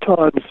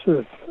times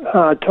of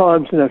hard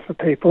times for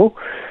people.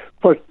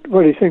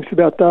 What he thinks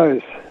about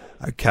those.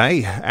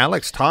 Okay,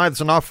 Alex,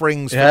 tithes and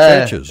offerings for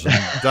churches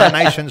and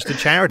donations to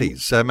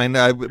charities. I mean,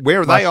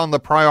 where are they on the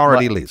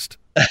priority list?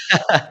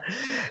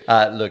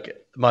 Look,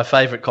 my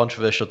favourite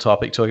controversial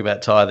topic, talking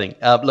about tithing.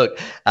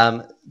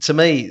 To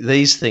me,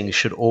 these things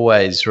should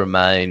always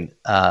remain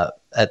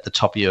at the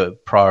top of your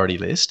priority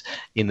list,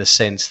 in the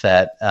sense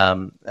that,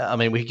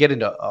 we could get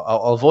into,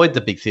 I'll avoid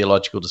the big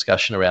theological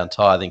discussion around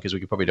tithing, because we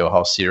could probably do a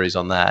whole series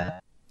on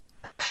that.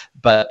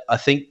 But I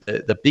think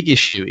the big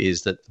issue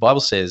is that the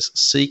Bible says,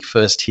 seek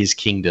first his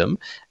kingdom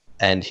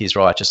and his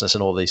righteousness,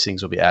 and all these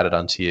things will be added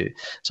unto you.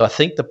 So I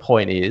think the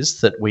point is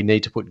that we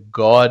need to put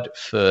God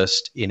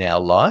first in our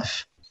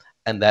life,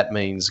 and that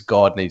means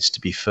God needs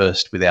to be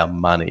first with our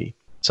money.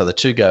 So the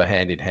two go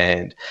hand in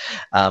hand.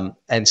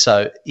 And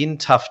so in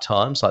tough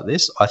times like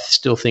this, I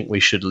still think we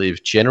should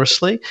live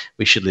generously,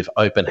 we should live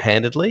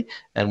open-handedly,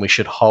 and we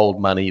should hold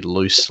money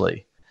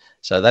loosely.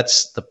 So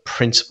that's the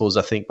principles,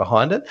 I think,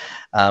 behind it.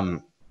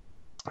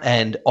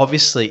 And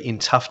obviously in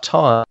tough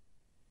times,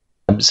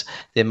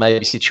 there may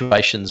be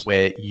situations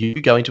where you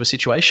go into a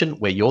situation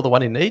where you're the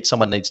one in need.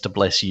 Someone needs to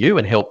bless you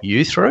and help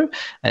you through,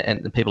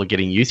 and people are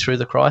getting you through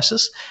the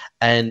crisis.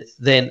 And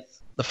then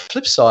the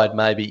flip side,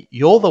 maybe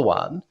you're the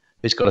one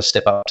who's got to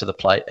step up to the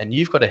plate, and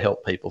you've got to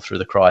help people through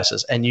the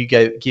crisis, and you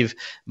give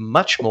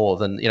much more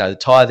than, the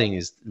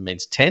tithing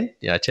means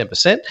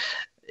 10%.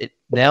 It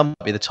now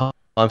might be the time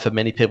for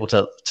many people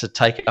to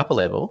take it up a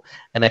level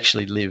and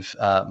actually live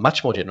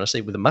much more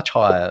generously with a much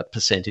higher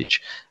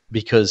percentage,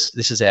 because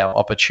this is our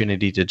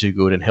opportunity to do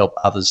good and help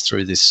others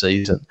through this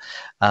season.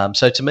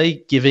 So to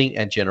me, giving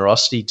and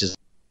generosity does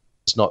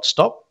not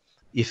stop.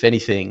 If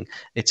anything,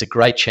 it's a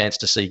great chance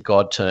to see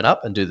God turn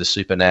up and do the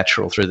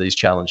supernatural through these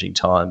challenging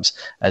times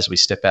as we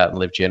step out and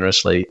live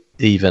generously,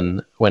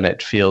 even when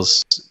it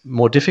feels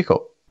more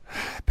difficult.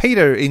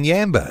 Peter in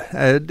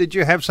Yamba, did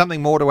you have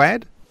something more to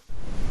add?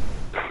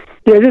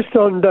 Yeah, just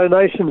on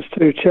donations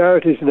to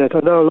charities and that.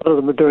 I know a lot of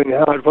them are doing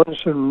hard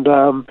ones,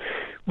 and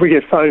we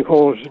get phone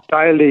calls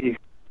daily,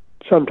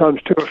 sometimes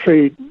 2 or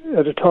 3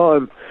 at a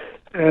time,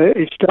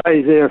 each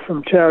day there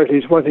from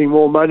charities wanting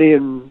more money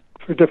and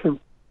for different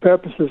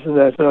purposes and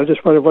that. And I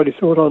just wondered what he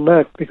thought on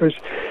that, because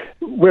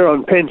we're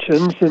on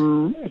pensions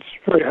and it's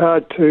very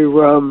hard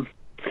to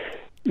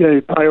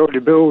pay all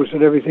your bills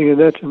and everything and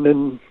that, and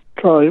then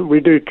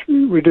we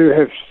do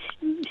have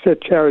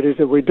set charities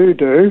that we do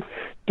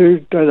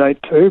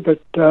donate to,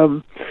 but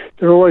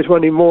they're always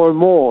wanting more and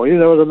more, you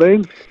know what I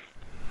mean?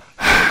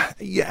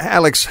 Yeah,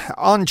 Alex,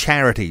 on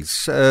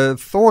charities,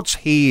 thoughts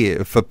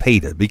here for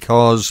Peter,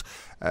 because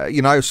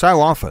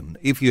so often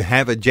if you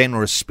have a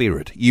generous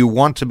spirit, you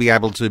want to be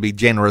able to be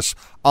generous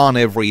on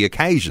every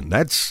occasion.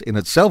 That's in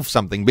itself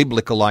something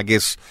biblical, I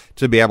guess,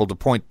 to be able to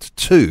point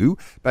to.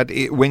 But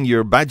when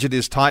your budget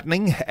is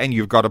tightening and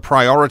you've got to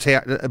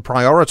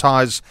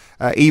prioritise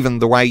even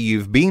the way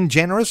you've been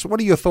generous, what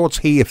are your thoughts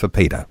here for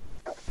Peter?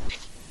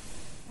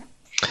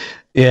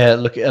 Yeah,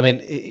 look,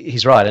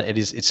 he's right.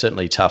 It's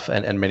certainly tough,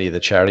 and many of the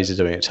charities are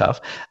doing it tough.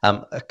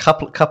 A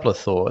couple of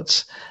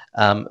thoughts.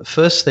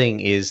 First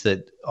thing is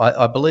that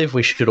I believe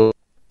we should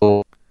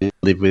all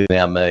live within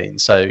our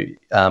means. So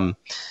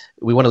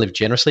we want to live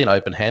generously and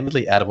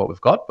open-handedly out of what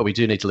we've got, but we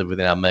do need to live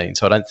within our means.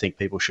 So I don't think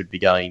people should be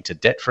going to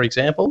debt, for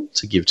example,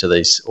 to give to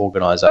these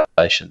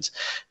organisations.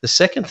 The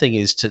second thing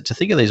is to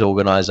think of these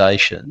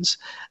organisations,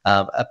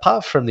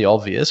 apart from the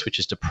obvious, which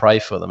is to pray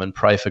for them and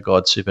pray for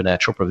God's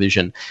supernatural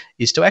provision,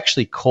 is to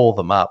actually call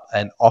them up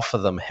and offer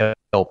them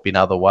help in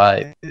other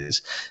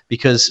ways.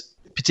 Because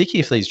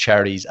particularly if these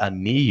charities are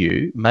near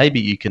you,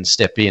 maybe you can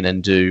step in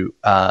and do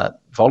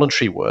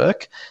voluntary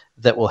work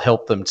that will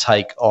help them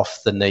take off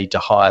the need to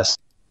hire.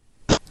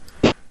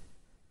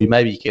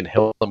 Maybe you can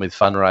help them with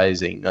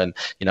fundraising and,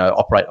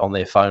 operate on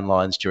their phone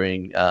lines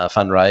during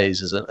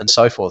fundraisers and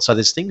so forth. So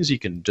there's things you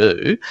can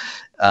do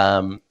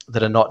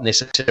that are not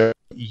necessarily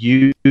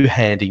you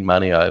handing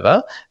money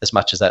over, as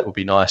much as that would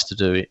be nice to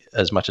do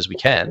as much as we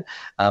can.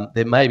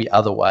 There may be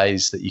other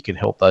ways that you can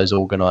help those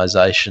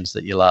organisations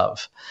that you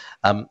love.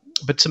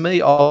 But to me,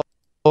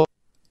 you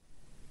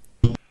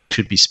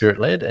should be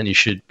spirit-led, and you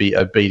should be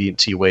obedient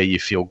to where you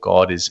feel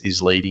God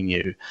is leading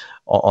you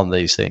on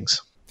these things.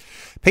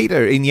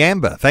 Peter in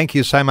Yamba, thank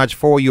you so much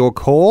for your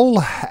call.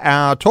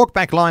 Our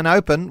talkback line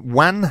open,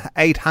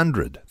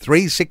 1-800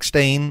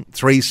 316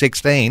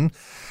 316.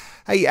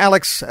 Hey,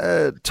 Alex,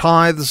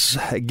 tithes,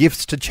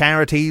 gifts to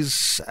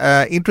charities.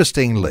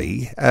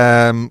 Interestingly,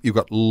 you've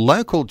got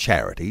local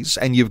charities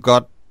and you've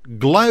got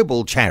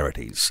global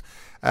charities.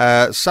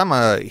 Some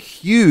are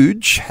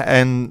huge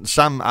and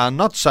some are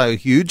not so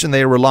huge, and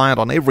they're reliant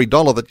on every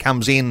dollar that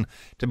comes in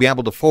to be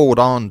able to forward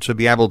on, to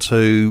be able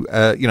to,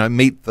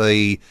 meet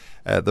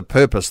the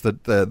purpose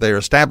that they're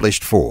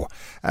established for.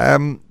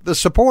 The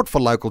support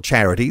for local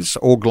charities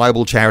or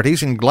global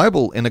charities, in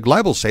a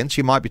global sense,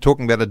 you might be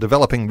talking about a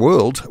developing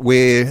world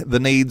where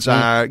the needs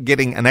are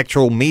getting an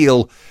actual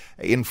meal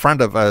in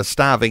front of a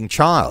starving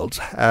child.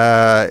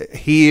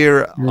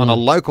 Here on a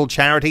local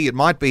charity, it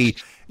might be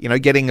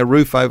getting a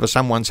roof over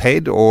someone's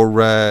head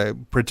or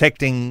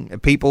protecting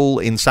people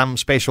in some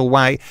special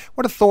way.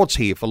 What are thoughts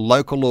here for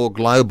local or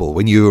global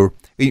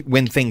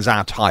when things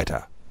are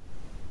tighter?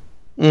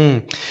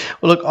 Well,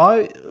 look,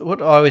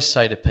 what I always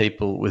say to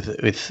people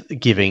with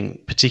giving,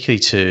 particularly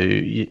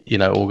to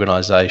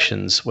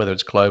organisations, whether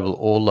it's global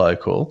or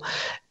local,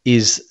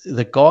 is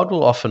that God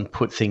will often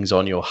put things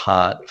on your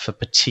heart for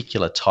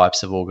particular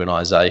types of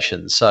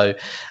organisations. So,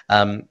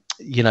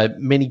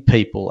 many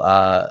people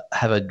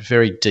have a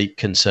very deep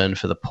concern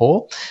for the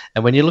poor.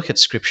 And when you look at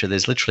Scripture,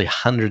 there's literally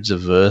hundreds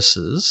of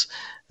verses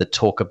that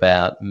talk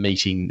about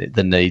meeting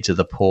the needs of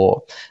the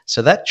poor.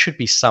 So that should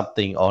be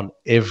something on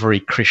every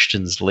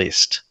Christian's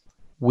list.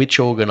 Which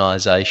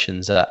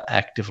organisations are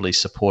actively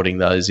supporting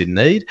those in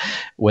need,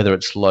 whether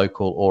it's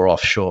local or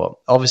offshore?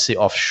 Obviously,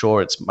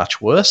 offshore, it's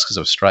much worse because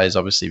Australia is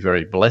obviously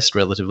very blessed,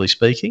 relatively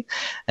speaking,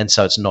 and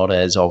so it's not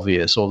as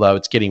obvious, although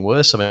it's getting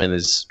worse. I mean,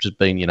 there's just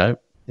been,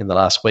 in the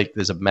last week,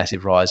 there's a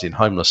massive rise in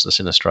homelessness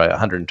in Australia,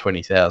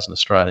 120,000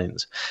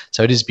 Australians.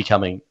 So it is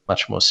becoming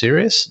much more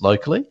serious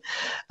locally.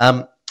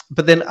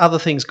 But then other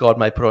things God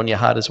may put on your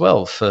heart as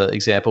well. For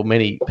example,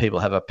 many people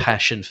have a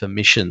passion for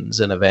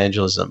missions and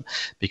evangelism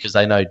because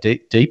they know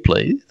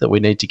deeply that we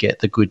need to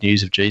get the good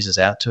news of Jesus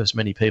out to as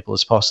many people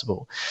as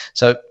possible.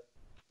 So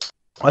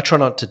I try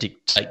not to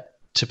dictate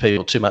to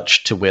people too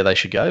much to where they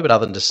should go, but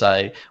other than to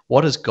say,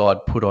 what has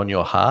God put on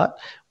your heart?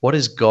 What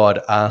is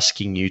God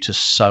asking you to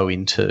sow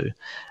into?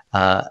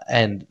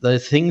 And the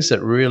things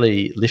that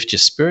really lift your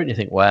spirit, and you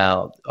think,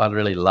 wow, I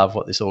really love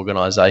what this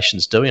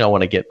organisation's doing, I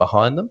want to get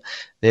behind them,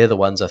 they're the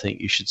ones I think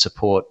you should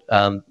support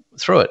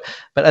through it.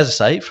 But as I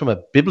say, from a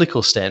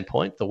biblical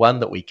standpoint, the one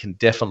that we can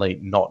definitely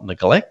not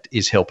neglect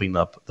is helping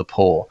the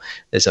poor.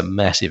 There's a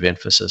massive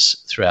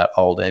emphasis throughout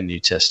Old and New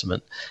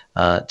Testament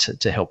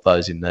to help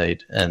those in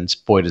need. And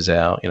boy, does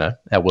our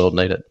world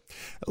need it.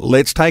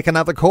 Let's take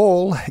another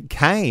call.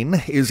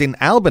 Kane is in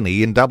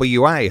Albany in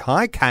WA.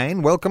 Hi,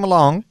 Kane. Welcome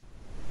along.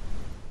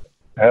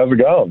 How's it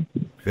going?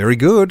 Very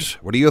good.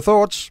 What are your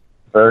thoughts?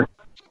 This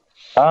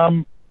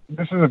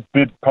is a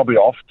bit probably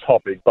off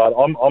topic, but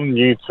I'm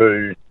new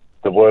to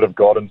the Word of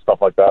God and stuff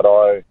like that.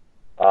 I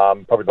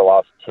probably the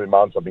last 2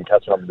 months I've been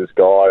catching up with this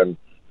guy and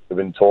we've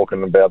been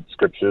talking about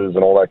scriptures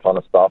and all that kind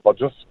of stuff. I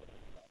just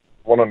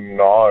want to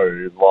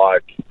know,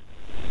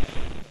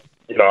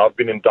 I've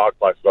been in dark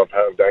places. I've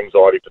had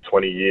anxiety for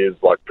 20 years,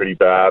 pretty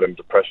bad, and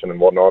depression and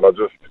whatnot.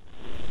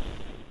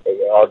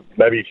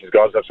 Maybe if you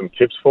guys have some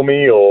tips for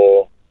me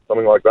or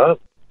something like that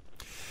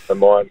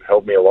might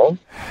help me along.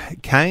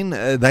 Kane,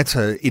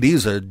 it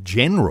is a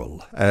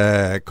general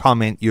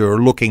comment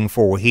you're looking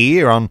for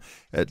here on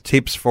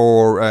tips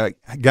for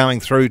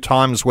going through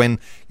times when,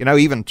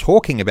 even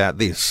talking about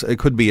this, it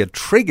could be a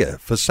trigger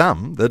for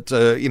some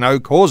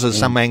that, causes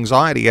some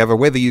anxiety over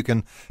whether you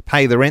can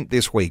pay the rent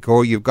this week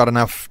or you've got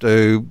enough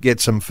to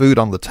get some food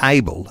on the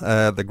table.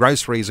 The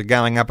groceries are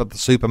going up at the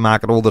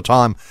supermarket all the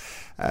time.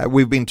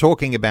 We've been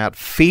talking about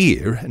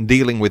fear and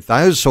dealing with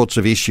those sorts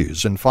of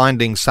issues and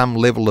finding some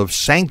level of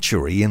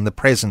sanctuary in the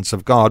presence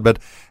of God. But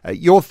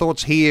your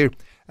thoughts here,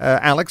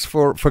 Alex,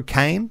 for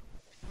Kane?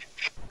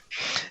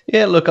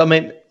 Yeah, look, I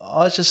mean,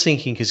 I was just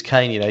thinking because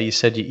Kane, you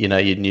said,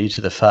 you're new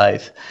to the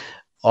faith.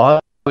 I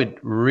would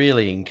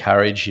really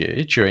encourage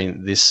you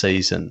during this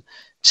season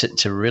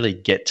to really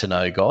get to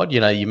know God.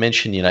 You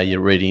mentioned, you're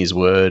reading His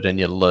Word and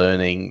you're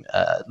learning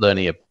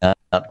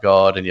about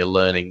God and you're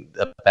learning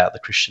about the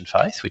Christian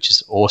faith, which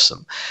is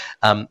awesome.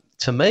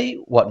 To me,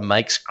 what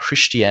makes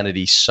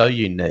Christianity so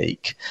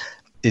unique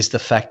is the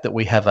fact that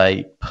we have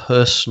a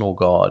personal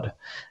God.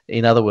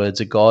 In other words,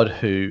 a God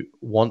who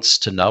wants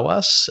to know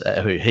us,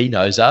 who He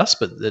knows us,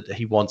 but that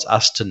He wants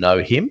us to know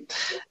Him,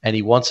 and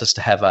He wants us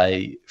to have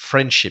a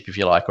friendship, if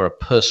you like, or a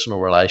personal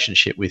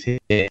relationship with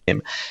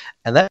Him.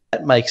 And that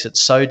makes it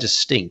so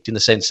distinct in the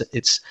sense that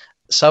it's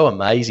so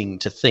amazing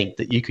to think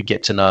that you could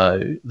get to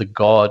know the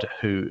God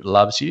who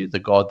loves you, the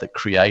God that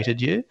created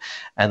you,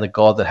 and the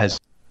God that has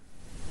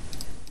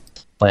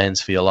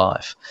plans for your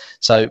life.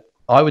 So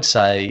I would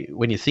say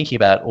when you're thinking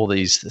about all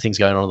these things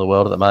going on in the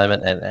world at the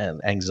moment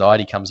and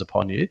anxiety comes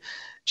upon you,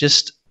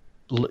 just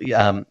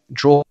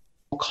draw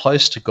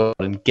close to God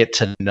and get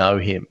to know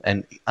Him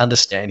and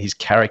understand His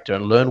character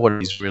and learn what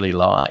He's really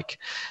like.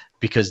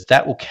 because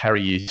that will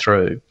carry you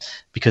through,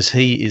 because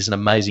he is an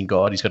amazing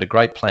God. He's got a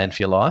great plan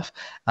for your life.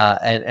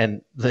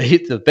 And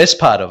the best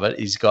part of it,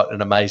 he's got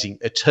an amazing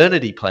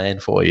eternity plan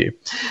for you.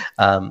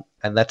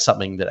 And that's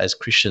something that as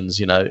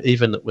Christians,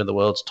 even when the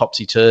world's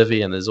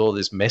topsy-turvy and there's all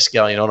this mess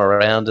going on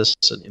around us,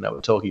 and,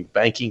 we're talking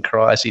banking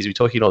crises, we're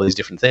talking all these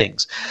different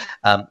things,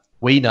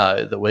 we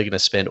know that we're going to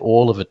spend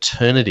all of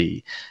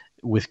eternity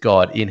with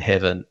God in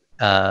heaven,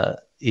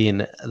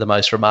 in the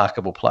most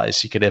remarkable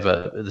place you could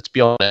ever, that's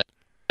beyond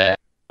our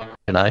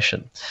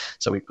imagination.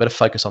 So we've got to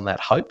focus on that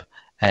hope.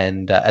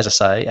 And as I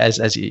say,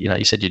 as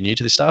you said, you're new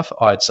to this stuff,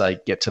 I'd say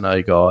get to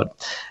know God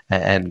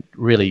and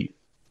really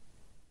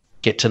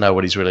get to know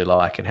what he's really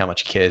like and how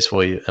much he cares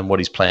for you and what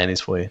his plan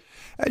is for you.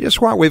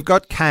 Just while we've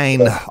got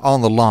Kane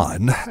on the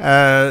line,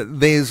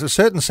 there's a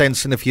certain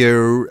sense, and if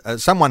you're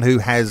someone who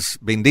has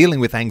been dealing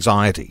with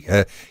anxiety,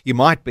 you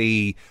might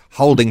be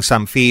holding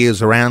some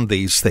fears around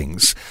these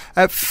things.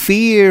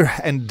 Fear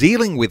and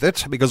dealing with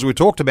it, because we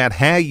talked about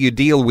how you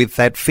deal with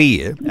that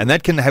fear, and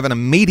that can have an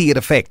immediate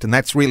effect, and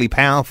that's really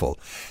powerful.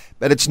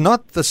 But it's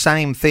not the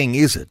same thing,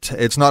 is it?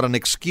 It's not an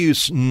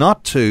excuse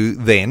not to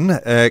then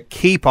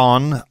keep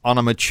on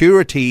a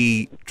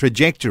maturity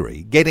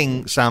trajectory,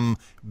 getting some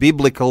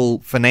biblical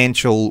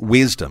financial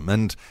wisdom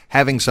and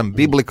having some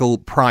biblical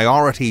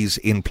priorities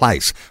in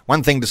place.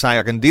 One thing to say,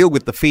 I can deal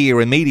with the fear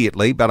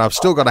immediately, but I've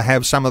still got to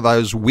have some of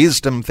those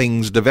wisdom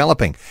things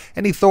developing.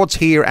 Any thoughts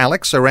here,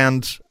 Alex,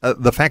 around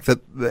the fact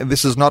that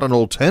this is not an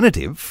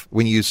alternative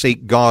when you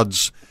seek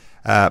God's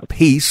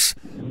peace,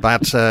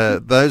 but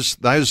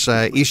those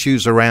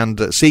issues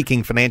around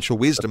seeking financial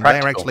wisdom,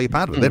 they're actually a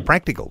part of it. They're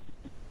practical.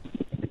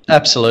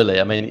 Absolutely.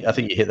 I mean, I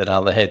think you hit the nail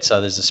on the head. So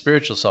there's the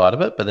spiritual side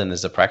of it, but then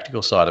there's the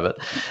practical side of it.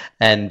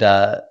 And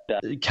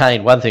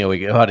Kane, one thing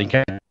I'd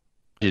encourage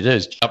you to do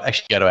is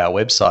actually go to our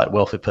website,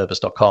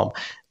 wealthwithpurpose.com,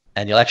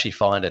 and you'll actually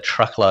find a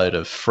truckload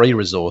of free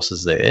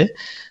resources there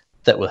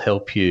that will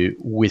help you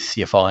with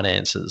your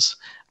finances,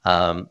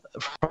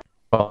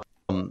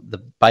 from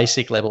the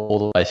basic level all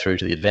the way through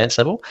to the advanced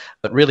level.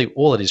 But really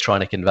all it is trying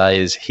to convey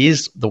is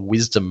here's the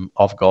wisdom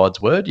of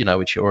God's word,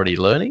 which you're already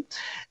learning,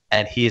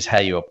 and here's how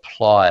you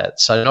apply it.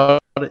 So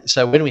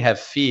when we have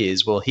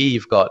fears, well, here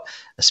you've got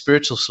a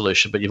spiritual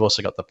solution, but you've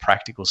also got the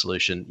practical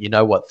solution. You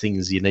know what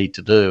things you need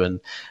to do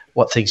and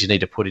what things you need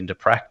to put into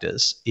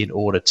practice in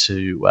order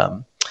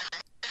to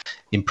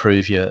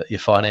improve your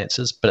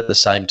finances, but at the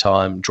same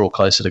time, draw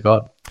closer to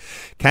God.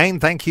 Kane,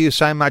 thank you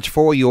so much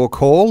for your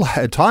call.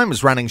 Time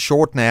is running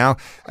short now.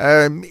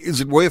 Is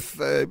it worth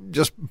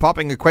just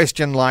popping a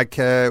question like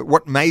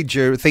what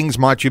major things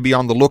might you be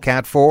on the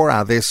lookout for?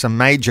 Are there some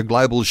major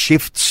global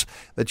shifts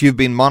that you've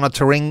been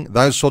monitoring,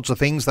 those sorts of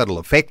things that'll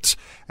affect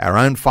our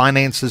own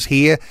finances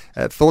here?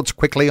 Thoughts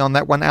quickly on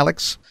that one,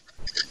 Alex?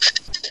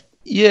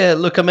 Yeah,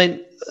 look, I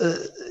mean,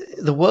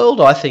 the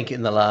world, I think,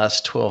 in the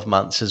last 12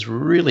 months has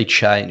really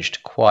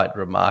changed quite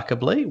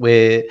remarkably,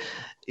 where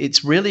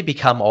it's really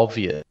become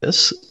obvious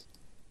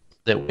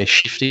that we're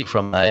shifting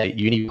from a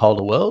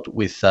unipolar world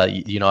with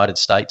the United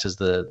States as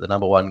the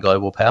number one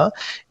global power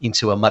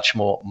into a much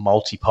more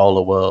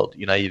multipolar world.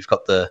 You've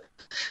got the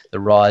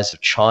rise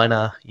of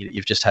China.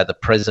 You've just had the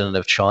president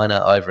of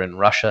China over in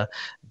Russia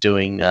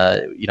doing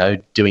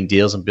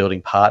deals and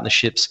building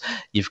partnerships.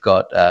 You've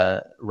got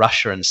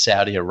Russia and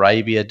Saudi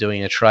Arabia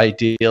doing a trade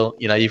deal.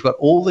 You've got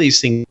all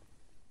these things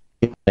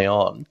going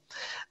on,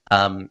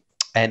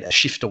 and a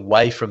shift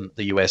away from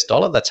the US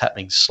dollar. That's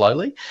happening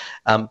slowly.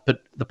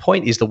 But the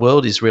point is the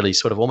world is really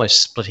sort of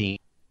almost splitting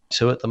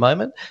two at the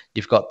moment.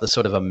 You've got the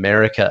sort of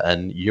America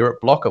and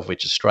Europe bloc, of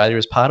which Australia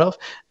is part of.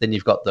 Then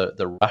you've got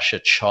the Russia,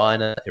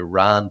 China,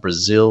 Iran,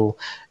 Brazil,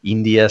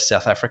 India,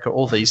 South Africa,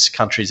 all these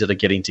countries that are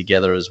getting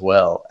together as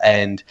well.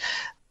 And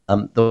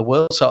the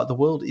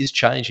world is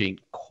changing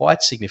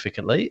quite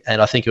significantly, and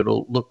I think it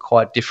will look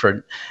quite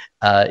different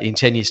in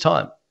 10 years'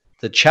 time.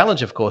 The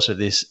challenge, of course, of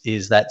this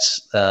is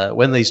that's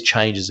when these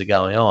changes are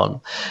going on,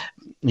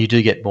 you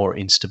do get more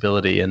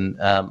instability. And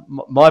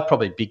my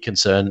probably big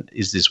concern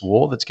is this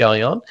war that's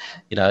going on.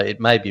 It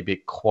may be a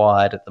bit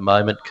quiet at the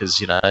moment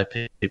because,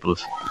 people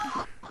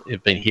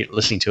have been here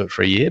listening to it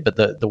for a year, but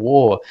the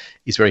war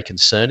is very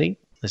concerning.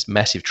 There's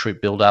massive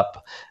troop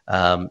build-up.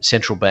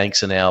 Central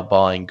banks are now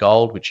buying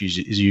gold, which is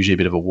usually a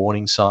bit of a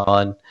warning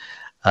sign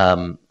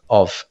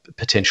of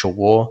potential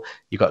war.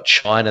 You've got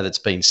China that's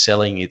been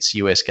selling its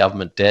US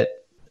government debt,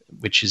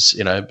 which is,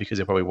 because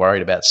they're probably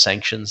worried about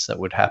sanctions that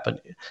would happen,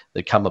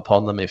 that come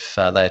upon them if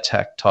they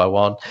attack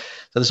Taiwan.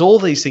 So there's all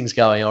these things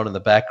going on in the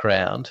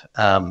background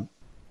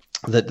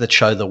that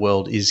show the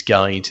world is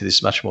going into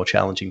this much more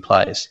challenging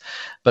place.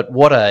 But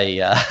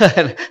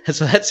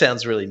so that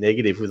sounds really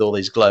negative with all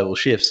these global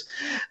shifts.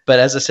 But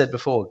as I said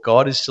before,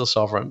 God is still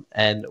sovereign,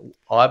 and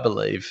I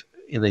believe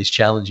in these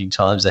challenging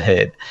times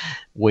ahead,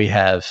 we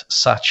have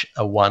such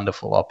a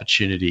wonderful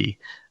opportunity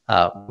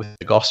with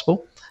the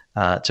gospel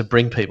to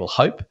bring people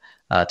hope,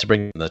 to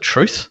bring them the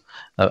truth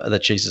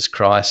that Jesus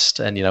Christ,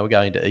 and we're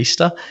going to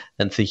Easter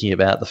and thinking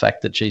about the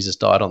fact that Jesus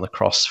died on the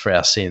cross for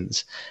our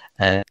sins,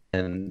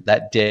 and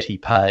that debt he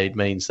paid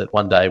means that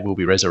one day we'll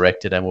be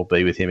resurrected and we'll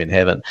be with him in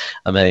heaven.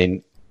 I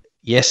mean,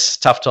 yes,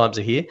 tough times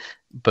are here,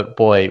 but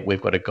boy,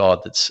 we've got a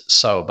God that's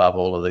so above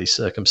all of these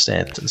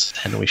circumstances,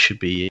 and we should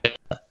be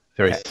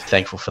very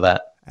thankful for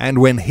that. And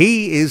when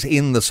he is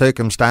in the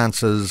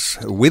circumstances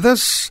with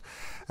us,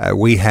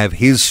 we have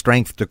his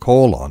strength to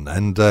call on,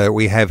 and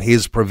we have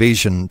his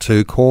provision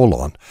to call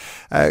on.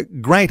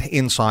 Great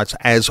insights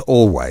as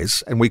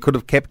always, and we could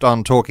have kept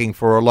on talking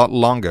for a lot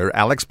longer,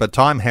 Alex, but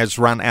time has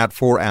run out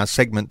for our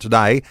segment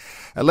today.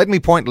 Let me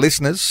point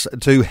listeners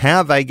to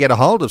how they get a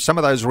hold of some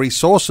of those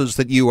resources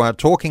that you are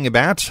talking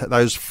about,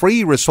 those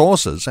free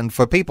resources, and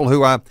for people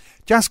who are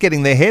just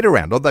getting their head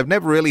around, or they've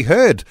never really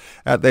heard.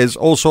 There's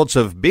all sorts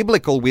of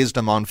biblical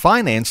wisdom on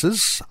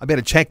finances. I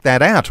better check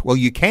that out. Well,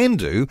 you can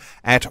do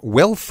at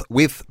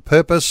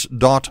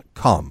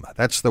wealthwithpurpose.com.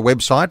 That's the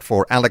website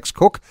for Alex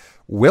Cook,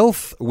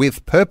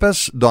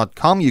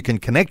 wealthwithpurpose.com. You can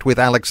connect with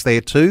Alex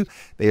there too.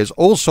 There's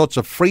all sorts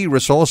of free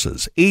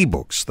resources,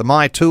 ebooks, the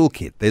My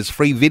Toolkit. There's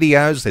free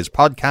videos, there's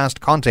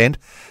podcast content,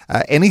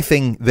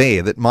 anything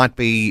there that might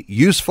be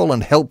useful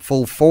and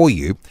helpful for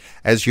you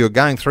as you're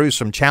going through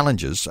some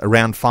challenges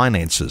around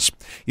finances.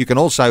 You can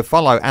also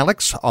follow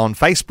Alex on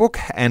Facebook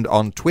and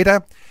on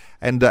Twitter.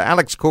 And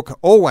Alex Cook,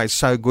 always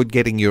so good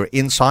getting your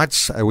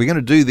insights. We're going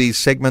to do these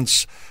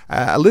segments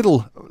a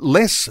little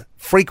less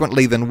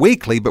frequently than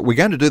weekly, but we're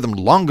going to do them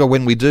longer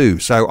when we do.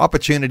 So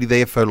opportunity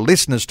there for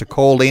listeners to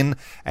call in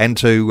and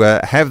to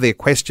have their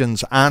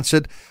questions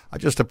answered. I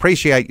just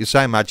appreciate you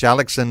so much,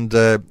 Alex, and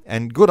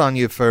good on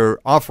you for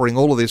offering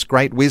all of this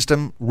great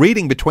wisdom,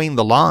 reading between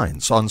the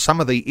lines on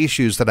some of the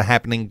issues that are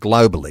happening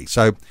globally.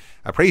 So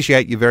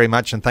appreciate you very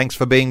much, and thanks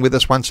for being with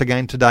us once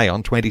again today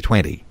on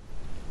 2020.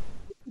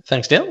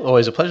 Thanks, Neil.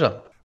 Always a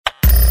pleasure.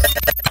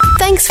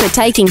 Thanks for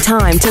taking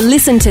time to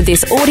listen to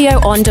this audio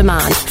on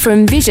demand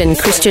from Vision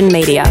Christian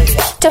Media.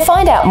 To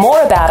find out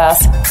more about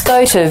us,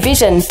 go to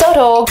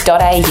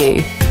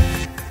vision.org.au.